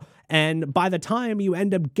now. And by the time you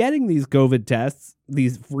end up getting these COVID tests,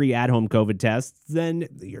 these free at-home COVID tests, then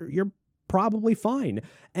you're probably fine.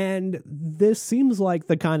 And this seems like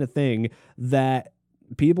the kind of thing that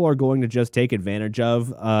people are going to just take advantage of.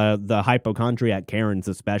 The hypochondriac Karens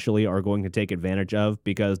especially are going to take advantage of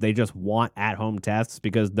because they just want at-home tests,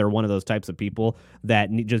 because they're one of those types of people that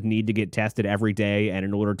just need to get tested every day. And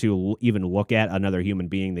in order to even look at another human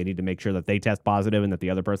being, they need to make sure that they test positive and that the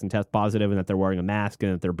other person tests positive and that they're wearing a mask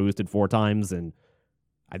and that they're boosted 4 times. And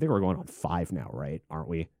I think we're going on 5 now, right? Aren't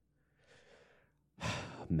we?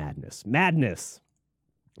 Madness.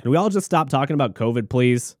 Can we all just stop talking about COVID,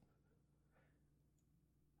 please?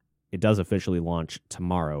 It does officially launch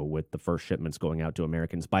tomorrow with the first shipments going out to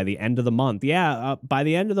Americans by the end of the month. Yeah, by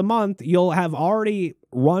the end of the month, you'll have already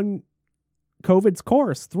run COVID's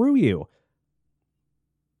course through you.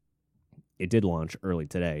 It did launch early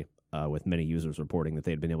today, with many users reporting that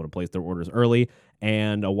they had been able to place their orders early,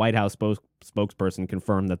 and a White House spokesperson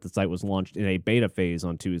confirmed that the site was launched in a beta phase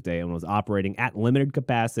on Tuesday and was operating at limited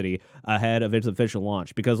capacity ahead of its official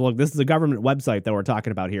launch. Because, look, this is a government website that we're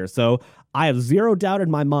talking about here, so I have zero doubt in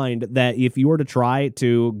my mind that if you were to try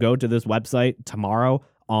to go to this website tomorrow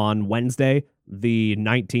on Wednesday, the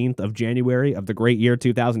 19th of January of the great year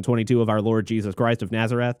 2022 of our Lord Jesus Christ of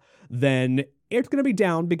Nazareth, then it's going to be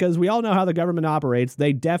down, because we all know how the government operates.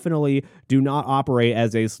 They definitely do not operate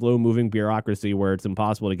as a slow-moving bureaucracy where it's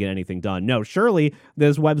impossible to get anything done. No, surely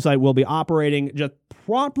this website will be operating just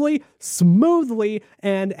promptly, smoothly,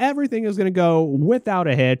 and everything is going to go without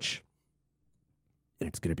a hitch. and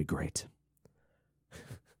it's going to be great.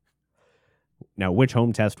 Now, which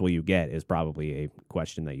home test will you get is probably a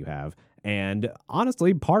question that you have. And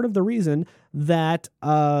honestly, part of the reason that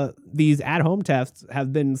these at-home tests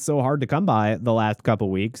have been so hard to come by the last couple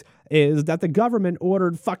weeks is that the government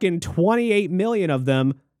ordered fucking 28 million of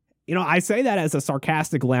them. You know, I say that as a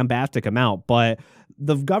sarcastic, lambastic amount, but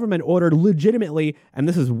the government ordered legitimately, and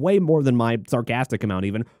this is way more than my sarcastic amount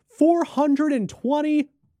even, 420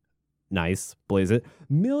 nice, blaze it,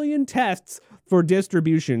 million tests for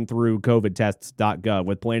distribution through covidtests.gov,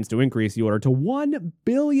 with plans to increase the order to 1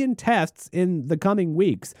 billion tests in the coming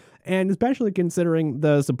weeks. And especially considering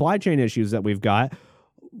the supply chain issues that we've got,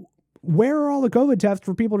 where are all the COVID tests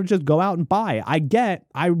for people to just go out and buy?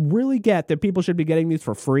 I really get that people should be getting these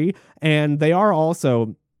for free, and they are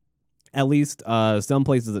also, at least some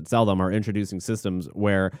places that sell them are introducing systems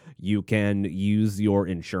where you can use your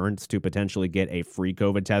insurance to potentially get a free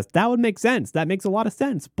COVID test. That would make sense. That makes a lot of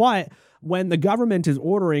sense. But when the government is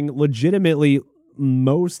ordering legitimately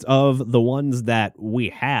most of the ones that we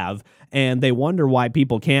have, and they wonder why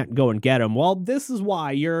people can't go and get them, well, this is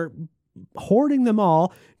why you're hoarding them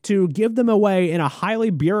all to give them away in a highly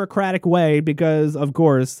bureaucratic way, because, of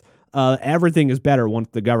course, everything is better once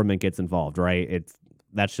the government gets involved, right?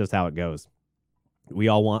 That's just how it goes. We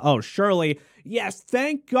all want, oh, surely, yes,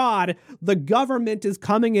 thank God the government is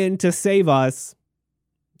coming in to save us,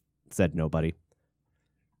 said nobody.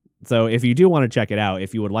 So if you do want to check it out,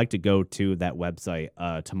 if you would like to go to that website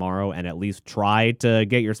tomorrow and at least try to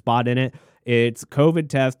get your spot in it, it's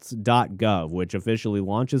covidtests.gov, which officially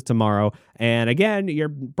launches tomorrow. And again,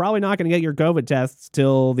 you're probably not going to get your COVID tests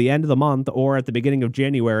till the end of the month or at the beginning of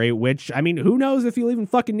January, which, I mean, who knows if you'll even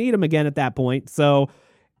fucking need them again at that point. So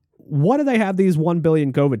what do they have these 1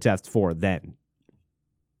 billion COVID tests for then?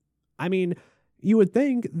 I mean, you would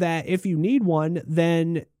think that if you need one,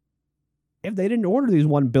 then if they didn't order these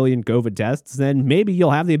 1 billion COVID tests, then maybe you'll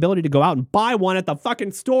have the ability to go out and buy one at the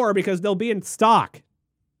fucking store because they'll be in stock.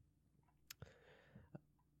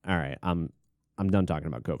 All right, I'm done talking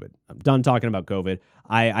about COVID. I'm done talking about COVID.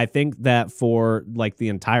 I think that for like the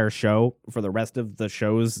entire show, for the rest of the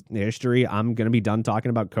show's history, I'm going to be done talking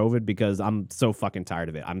about COVID because I'm so fucking tired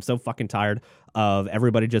of it. I'm so fucking tired of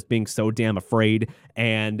everybody just being so damn afraid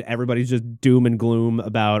and everybody's just doom and gloom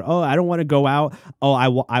about, oh, I don't want to go out. Oh,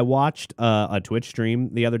 I watched a Twitch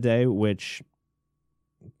stream the other day, which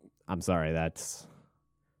I'm sorry,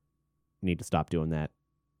 need to stop doing that.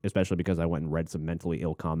 Especially because I went and read some mentally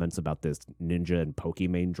ill comments about this Ninja and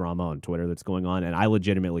Pokimane drama on Twitter that's going on, and I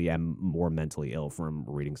legitimately am more mentally ill from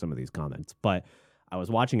reading some of these comments. But I was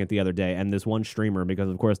watching it the other day, and this one streamer, because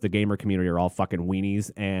of course the gamer community are all fucking weenies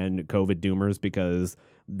and COVID doomers because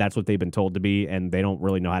that's what they've been told to be, and they don't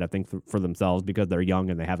really know how to think for themselves because they're young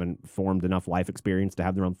and they haven't formed enough life experience to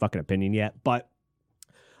have their own fucking opinion yet. But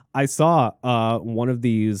I saw one of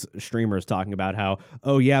these streamers talking about how,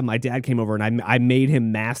 oh yeah, my dad came over and I made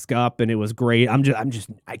him mask up and it was great.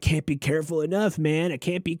 I can't be careful enough, man. I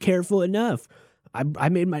can't be careful enough. I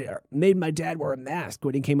made my dad wear a mask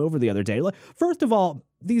when he came over the other day. First of all,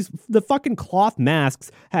 the fucking cloth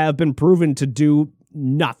masks have been proven to do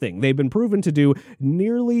nothing. They've been proven to do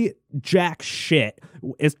nearly jack shit,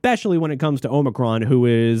 especially when it comes to Omicron, who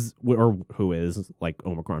is like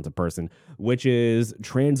Omicron's a person, which is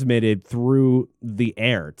transmitted through the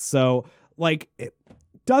air. So like it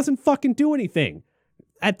doesn't fucking do anything.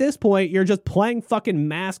 At this point, you're just playing fucking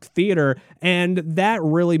mask theater, and that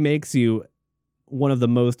really makes you one of the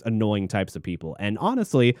most annoying types of people. And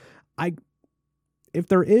honestly, if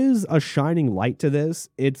there is a shining light to this,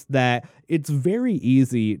 it's that it's very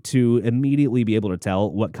easy to immediately be able to tell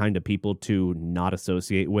what kind of people to not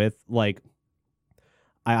associate with. Like,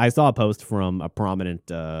 I saw a post from a prominent,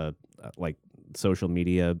 like, social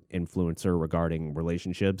media influencer regarding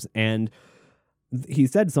relationships, and he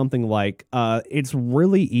said something like, it's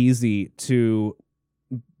really easy to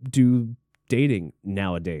do dating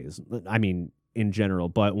nowadays. I mean, in general,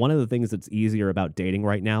 but one of the things that's easier about dating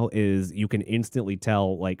right now is you can instantly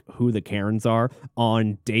tell like who the Karens are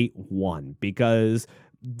on date one, because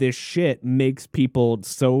this shit makes people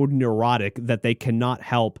so neurotic that they cannot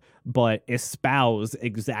help but espouse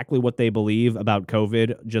exactly what they believe about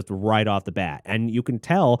COVID just right off the bat. And you can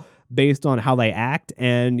tell based on how they act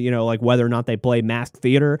and, you know, like whether or not they play mask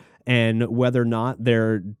theater and whether or not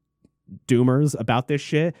they're doomers about this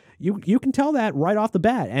shit. You can tell that right off the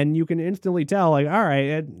bat, and you can instantly tell like, all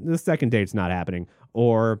right, the second date's not happening.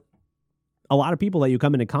 Or a lot of people that you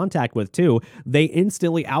come into contact with too, they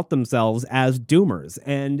instantly out themselves as doomers,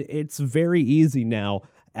 and it's very easy now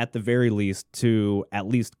at the very least to at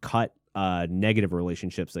least cut negative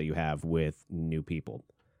relationships that you have with new people.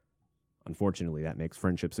 unfortunately, that makes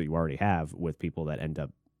friendships that you already have with people that end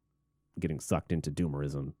up getting sucked into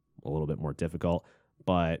doomerism a little bit more difficult.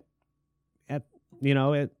 But,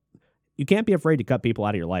 you can't be afraid to cut people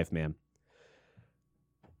out of your life, man.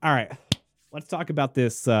 All right. Let's talk about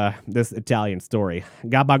this Italian story.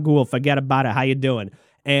 Gabagool, forget about it. How you doing?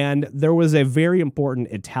 And there was a very important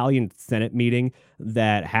Italian Senate meeting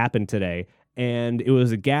that happened today, and it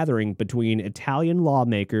was a gathering between Italian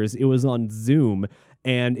lawmakers. It was on Zoom,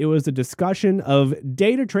 and it was a discussion of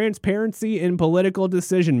data transparency in political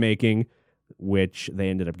decision-making, which they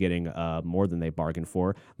ended up getting more than they bargained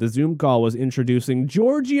for. The Zoom call was introducing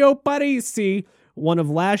Giorgio Parisi, one of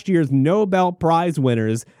last year's Nobel Prize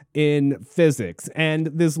winners in physics. And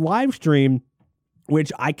this live stream,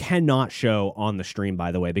 which I cannot show on the stream,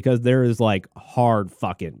 by the way, because there is like hard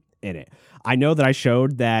fucking in it. I know that I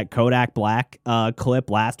showed that Kodak Black clip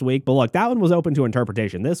last week, but look, that one was open to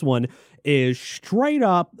interpretation. This one is straight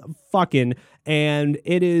up fucking, and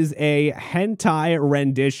it is a hentai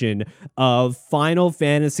rendition of Final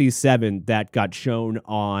Fantasy VII that got shown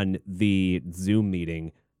on the Zoom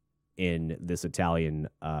meeting in this Italian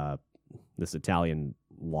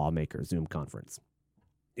lawmaker Zoom conference.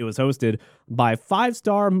 It was hosted by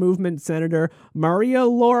five-star movement Senator Maria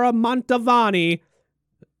Laura Mantovani,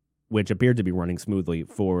 which appeared to be running smoothly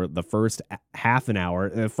for the first half an hour.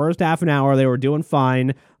 The first half an hour, they were doing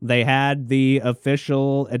fine. They had the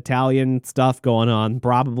official Italian stuff going on,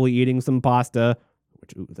 probably eating some pasta,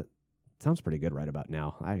 which that sounds pretty good right about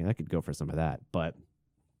now. I could go for some of that, but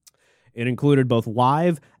it included both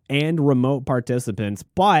live and remote participants,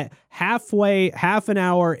 but half an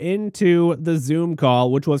hour into the Zoom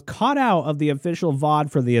call, which was cut out of the official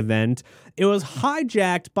VOD for the event, it was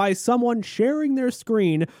hijacked by someone sharing their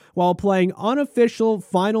screen while playing unofficial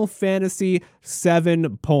Final Fantasy VII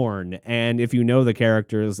porn. And if you know the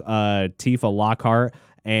characters, Tifa Lockhart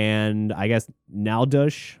and I guess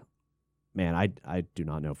Naldush, man, I do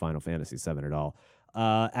not know Final Fantasy VII at all.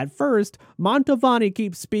 At first, Mantovani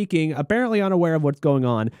keeps speaking, apparently unaware of what's going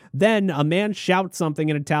on. Then a man shouts something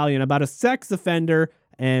in Italian about a sex offender,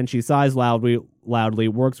 and she sighs loudly,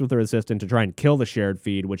 works with her assistant to try and kill the shared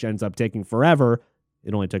feed, which ends up taking forever.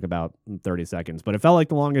 It only took about 30 seconds, but it felt like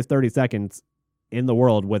the longest 30 seconds in the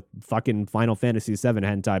world with fucking Final Fantasy VII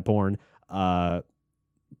hentai porn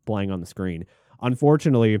playing on the screen.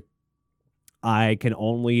 Unfortunately, I can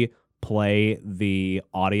only play the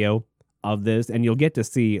audio of this, and you'll get to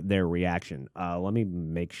see their reaction. Let me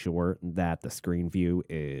make sure that the screen view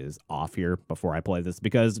is off here before I play this,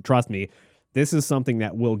 because trust me, this is something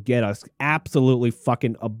that will get us absolutely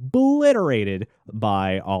fucking obliterated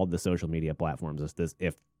by all the social media platforms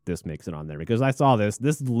if this makes it on there, because I saw this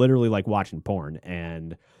is literally like watching porn.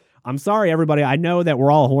 And I'm sorry, everybody, I know that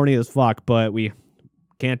we're all horny as fuck, but we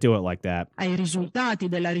can't do it like that. Ai risultati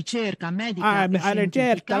della ricerca medica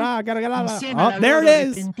Oh, there it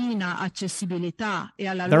is.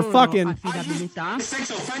 They're fucking.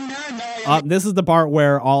 This is the part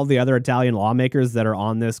where all the other Italian lawmakers that are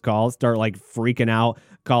on this call start like freaking out,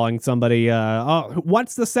 calling somebody,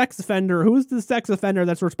 what's the sex offender? Who's the sex offender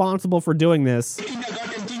that's responsible for doing this?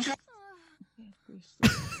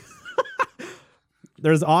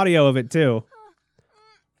 There's audio of it too.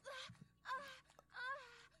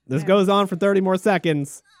 This goes on for 30 more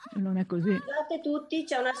seconds. Non è così. Scusate tutti,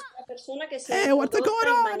 c'è una persona che si Hey, what's going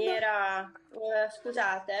in on? maniera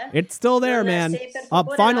scusate. It's still there, man.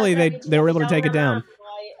 Finally, they were able to take it down.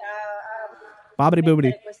 Bobbity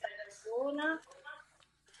boobity.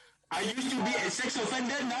 I used to be a sex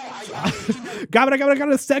offender. Now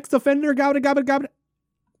Got a sex offender. Got it.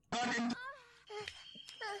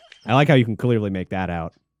 I like how you can clearly make that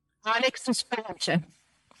out. Alex Spence.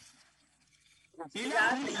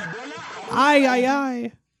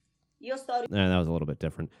 Aye. That was a little bit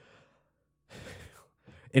different.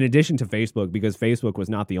 In addition to Facebook, because Facebook was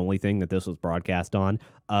not the only thing that this was broadcast on,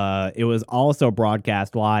 it was also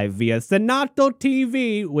broadcast live via Senato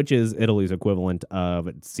TV, which is Italy's equivalent of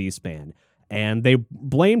C-SPAN. And they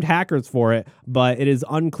blamed hackers for it, but it is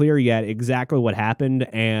unclear yet exactly what happened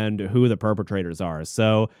and who the perpetrators are.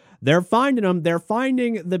 So they're finding them. They're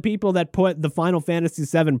finding the people that put the Final Fantasy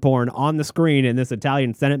VII porn on the screen in this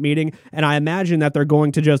Italian Senate meeting. And I imagine that they're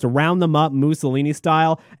going to just round them up Mussolini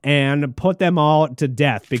style and put them all to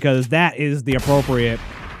death, because that is the appropriate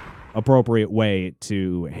way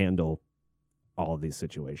to handle all of these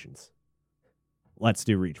situations. Let's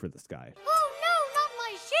do Reach for the Sky. Oh no, not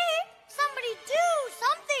my ship! Somebody do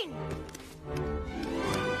something!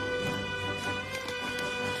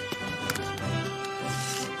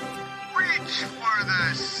 Reach for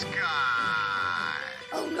the sky!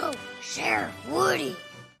 Oh no, Sheriff Woody!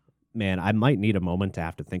 man, I might need a moment to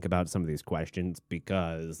have to think about some of these questions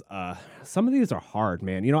because some of these are hard,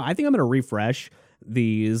 man. You know, I think I'm going to refresh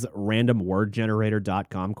these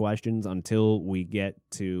randomwordgenerator.com questions until we get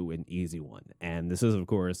to an easy one. And this is, of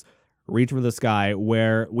course, Reach for the Sky,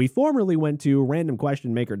 where we formerly went to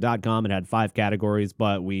randomquestionmaker.com and had 5 categories,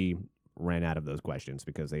 but we ran out of those questions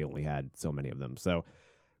because they only had so many of them. So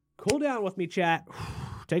cool down with me, chat.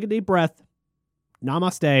 Take a deep breath.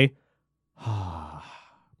 Namaste.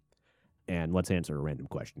 And let's answer a random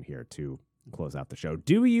question here to close out the show.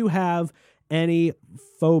 Do you have any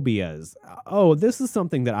phobias? Oh, this is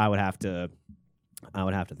something that I would have to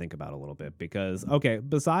think about a little bit because, okay,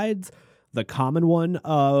 besides the common one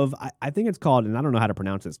of, I think it's called, and I don't know how to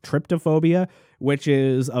pronounce this, tryptophobia, which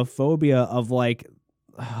is a phobia of like,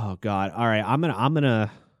 oh God. All right. I'm gonna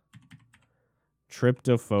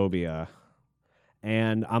tryptophobia.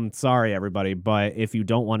 And I'm sorry, everybody, but if you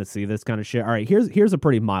don't want to see this kind of shit, all right, here's a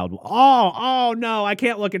pretty mild one. Oh no, I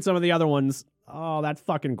can't look at some of the other ones. Oh, that's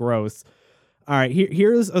fucking gross. All right,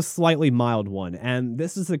 here's a slightly mild one, and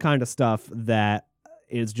this is the kind of stuff that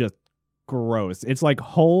is just gross. It's like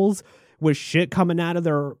holes with shit coming out of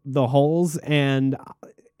the holes, and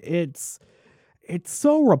it's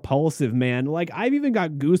so repulsive, man. Like, I've even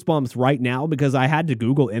got goosebumps right now because I had to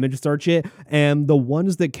Google image search it, and the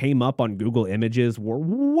ones that came up on Google Images were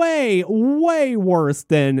way, way worse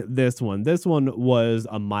than this one. This one was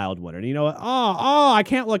a mild one. And you know what? Oh, I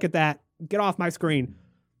can't look at that. Get off my screen.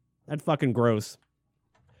 That's fucking gross.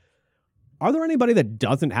 Are there anybody that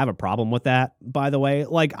doesn't have a problem with that, by the way?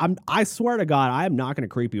 Like, I swear to God, I am not going to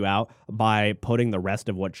creep you out by putting the rest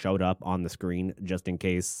of what showed up on the screen just in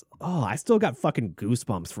case. Oh, I still got fucking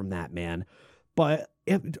goosebumps from that, man. But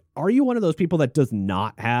are you one of those people that does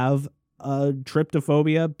not have a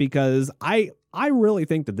tryptophobia? Because I really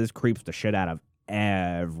think that this creeps the shit out of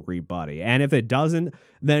everybody. And if it doesn't,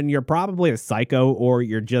 then you're probably a psycho or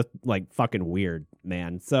you're just, like, fucking weird,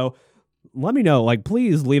 man. So let me know. Like,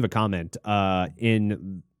 please leave a comment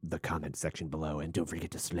in the comment section below. And don't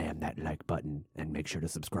forget to slam that like button and make sure to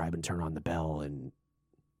subscribe and turn on the bell and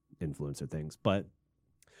influencer things. But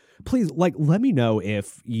please, like, let me know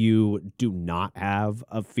if you do not have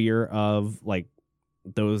a fear of, like,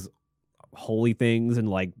 those holy things and,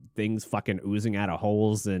 like, things fucking oozing out of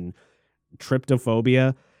holes and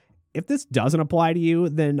tryptophobia. If this doesn't apply to you,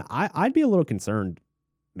 then I'd be a little concerned,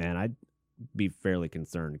 man. I'd be fairly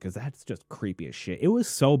concerned because that's just creepy as shit. It was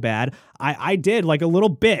so bad. I did like a little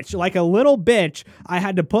bitch. I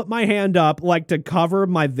had to put my hand up like to cover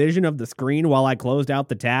my vision of the screen while I closed out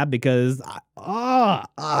the tab because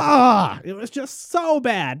it was just so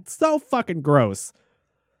bad. So fucking gross.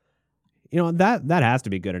 You know, that has to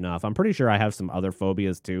be good enough. I'm pretty sure I have some other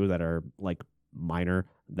phobias too that are like minor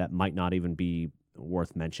that might not even be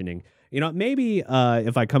worth mentioning. You know, maybe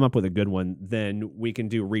if I come up with a good one, then we can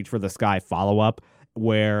do Reach for the Sky follow-up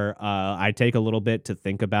where I take a little bit to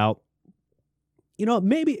think about, you know,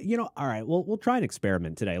 maybe, you know, all right, we'll try an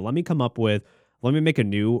experiment today. Let me make a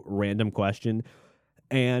new random question.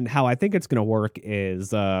 And how I think it's going to work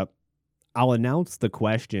is I'll announce the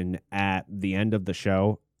question at the end of the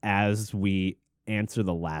show as we answer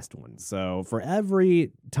the last one. So for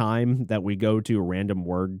every time that we go to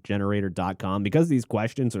randomwordgenerator.com, because these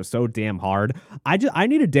questions are so damn hard, I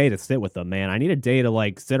need a day to sit with them, man. I need a day to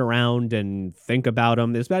like sit around and think about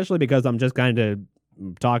them, especially because I'm just kind of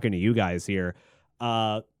talking to you guys here.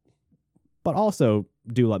 But also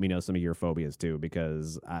do let me know some of your phobias too,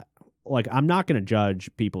 because I'm not going to judge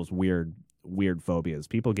people's weird phobias.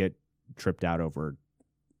 People get tripped out over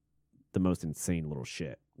the most insane little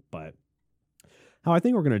shit. But how I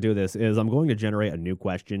think we're going to do this is I'm going to generate a new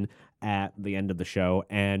question at the end of the show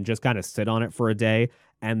and just kind of sit on it for a day.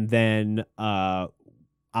 And then I'll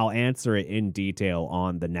answer it in detail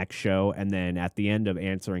on the next show. And then at the end of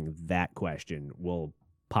answering that question, we'll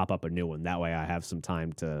pop up a new one. That way I have some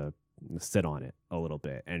time to sit on it a little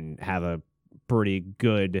bit and have a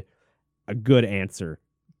good answer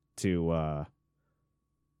to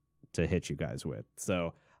hit you guys with.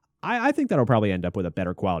 So I think that'll probably end up with a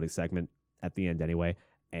better quality segment at the end anyway,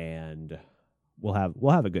 and we'll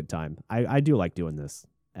have a good time. I do like doing this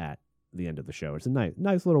at the end of the show. It's a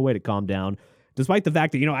nice little way to calm down, despite the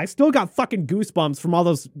fact that, you know, I still got fucking goosebumps from all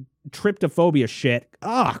those tryptophobia shit.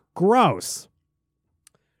 Ugh, gross.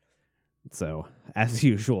 So, as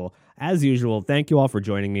usual, thank you all for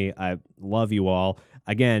joining me. I love you all.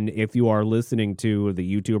 Again, if you are listening to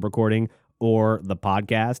the YouTube recording or the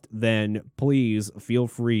podcast, then please feel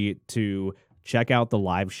free to check out the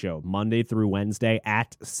live show Monday through Wednesday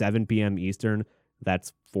at 7 p.m. Eastern.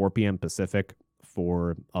 That's 4 p.m. Pacific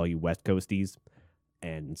for all you West Coasties,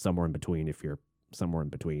 and somewhere in between if you're somewhere in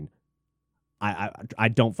between. I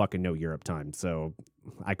don't fucking know Europe time, so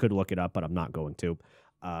I could look it up, but I'm not going to.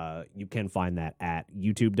 You can find that at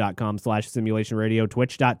youtube.com/simulation radio,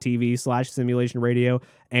 twitch.tv/simulation radio.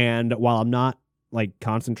 And while I'm not like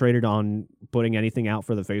concentrated on putting anything out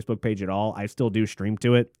for the Facebook page at all, I still do stream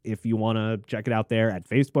to it. If you want to check it out there at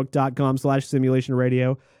facebook.com/simulation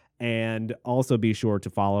radio. And also be sure to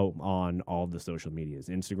follow on all the social medias.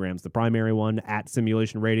 Instagram's the primary one, at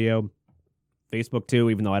Simulation Radio. Facebook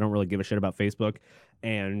too, even though I don't really give a shit about Facebook.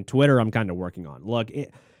 And Twitter I'm kind of working on. Look,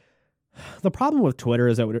 the problem with Twitter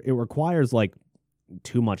is that it requires like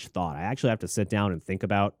too much thought. I actually have to sit down and think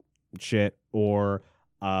about shit, or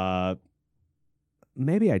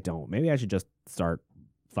maybe I don't. Maybe I should just start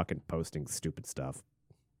fucking posting stupid stuff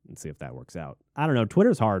and see if that works out. I don't know.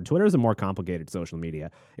 Twitter's hard. Twitter's a more complicated social media.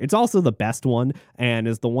 It's also the best one and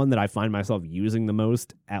is the one that I find myself using the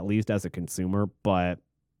most, at least as a consumer, but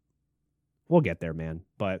we'll get there, man.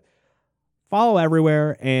 But follow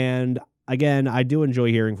everywhere. And again, I do enjoy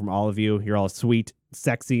hearing from all of you. You're all sweet,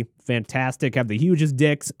 sexy, fantastic, have the hugest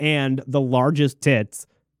dicks and the largest tits,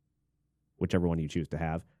 whichever one you choose to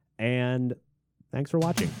have. And thanks for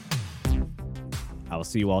watching. I will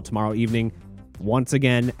see you all tomorrow evening, once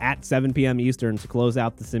again at 7 p.m. Eastern, to close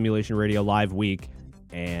out the Simulation Radio Live week.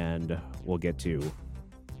 And we'll get to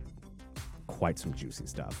quite some juicy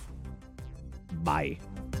stuff. Bye.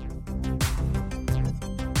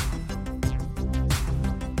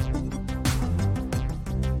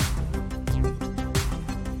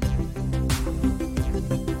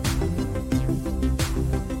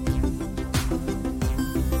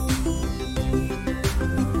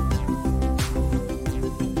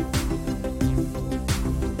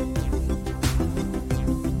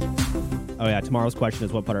 Oh yeah, tomorrow's question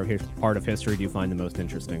is, what part of history do you find the most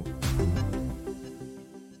interesting?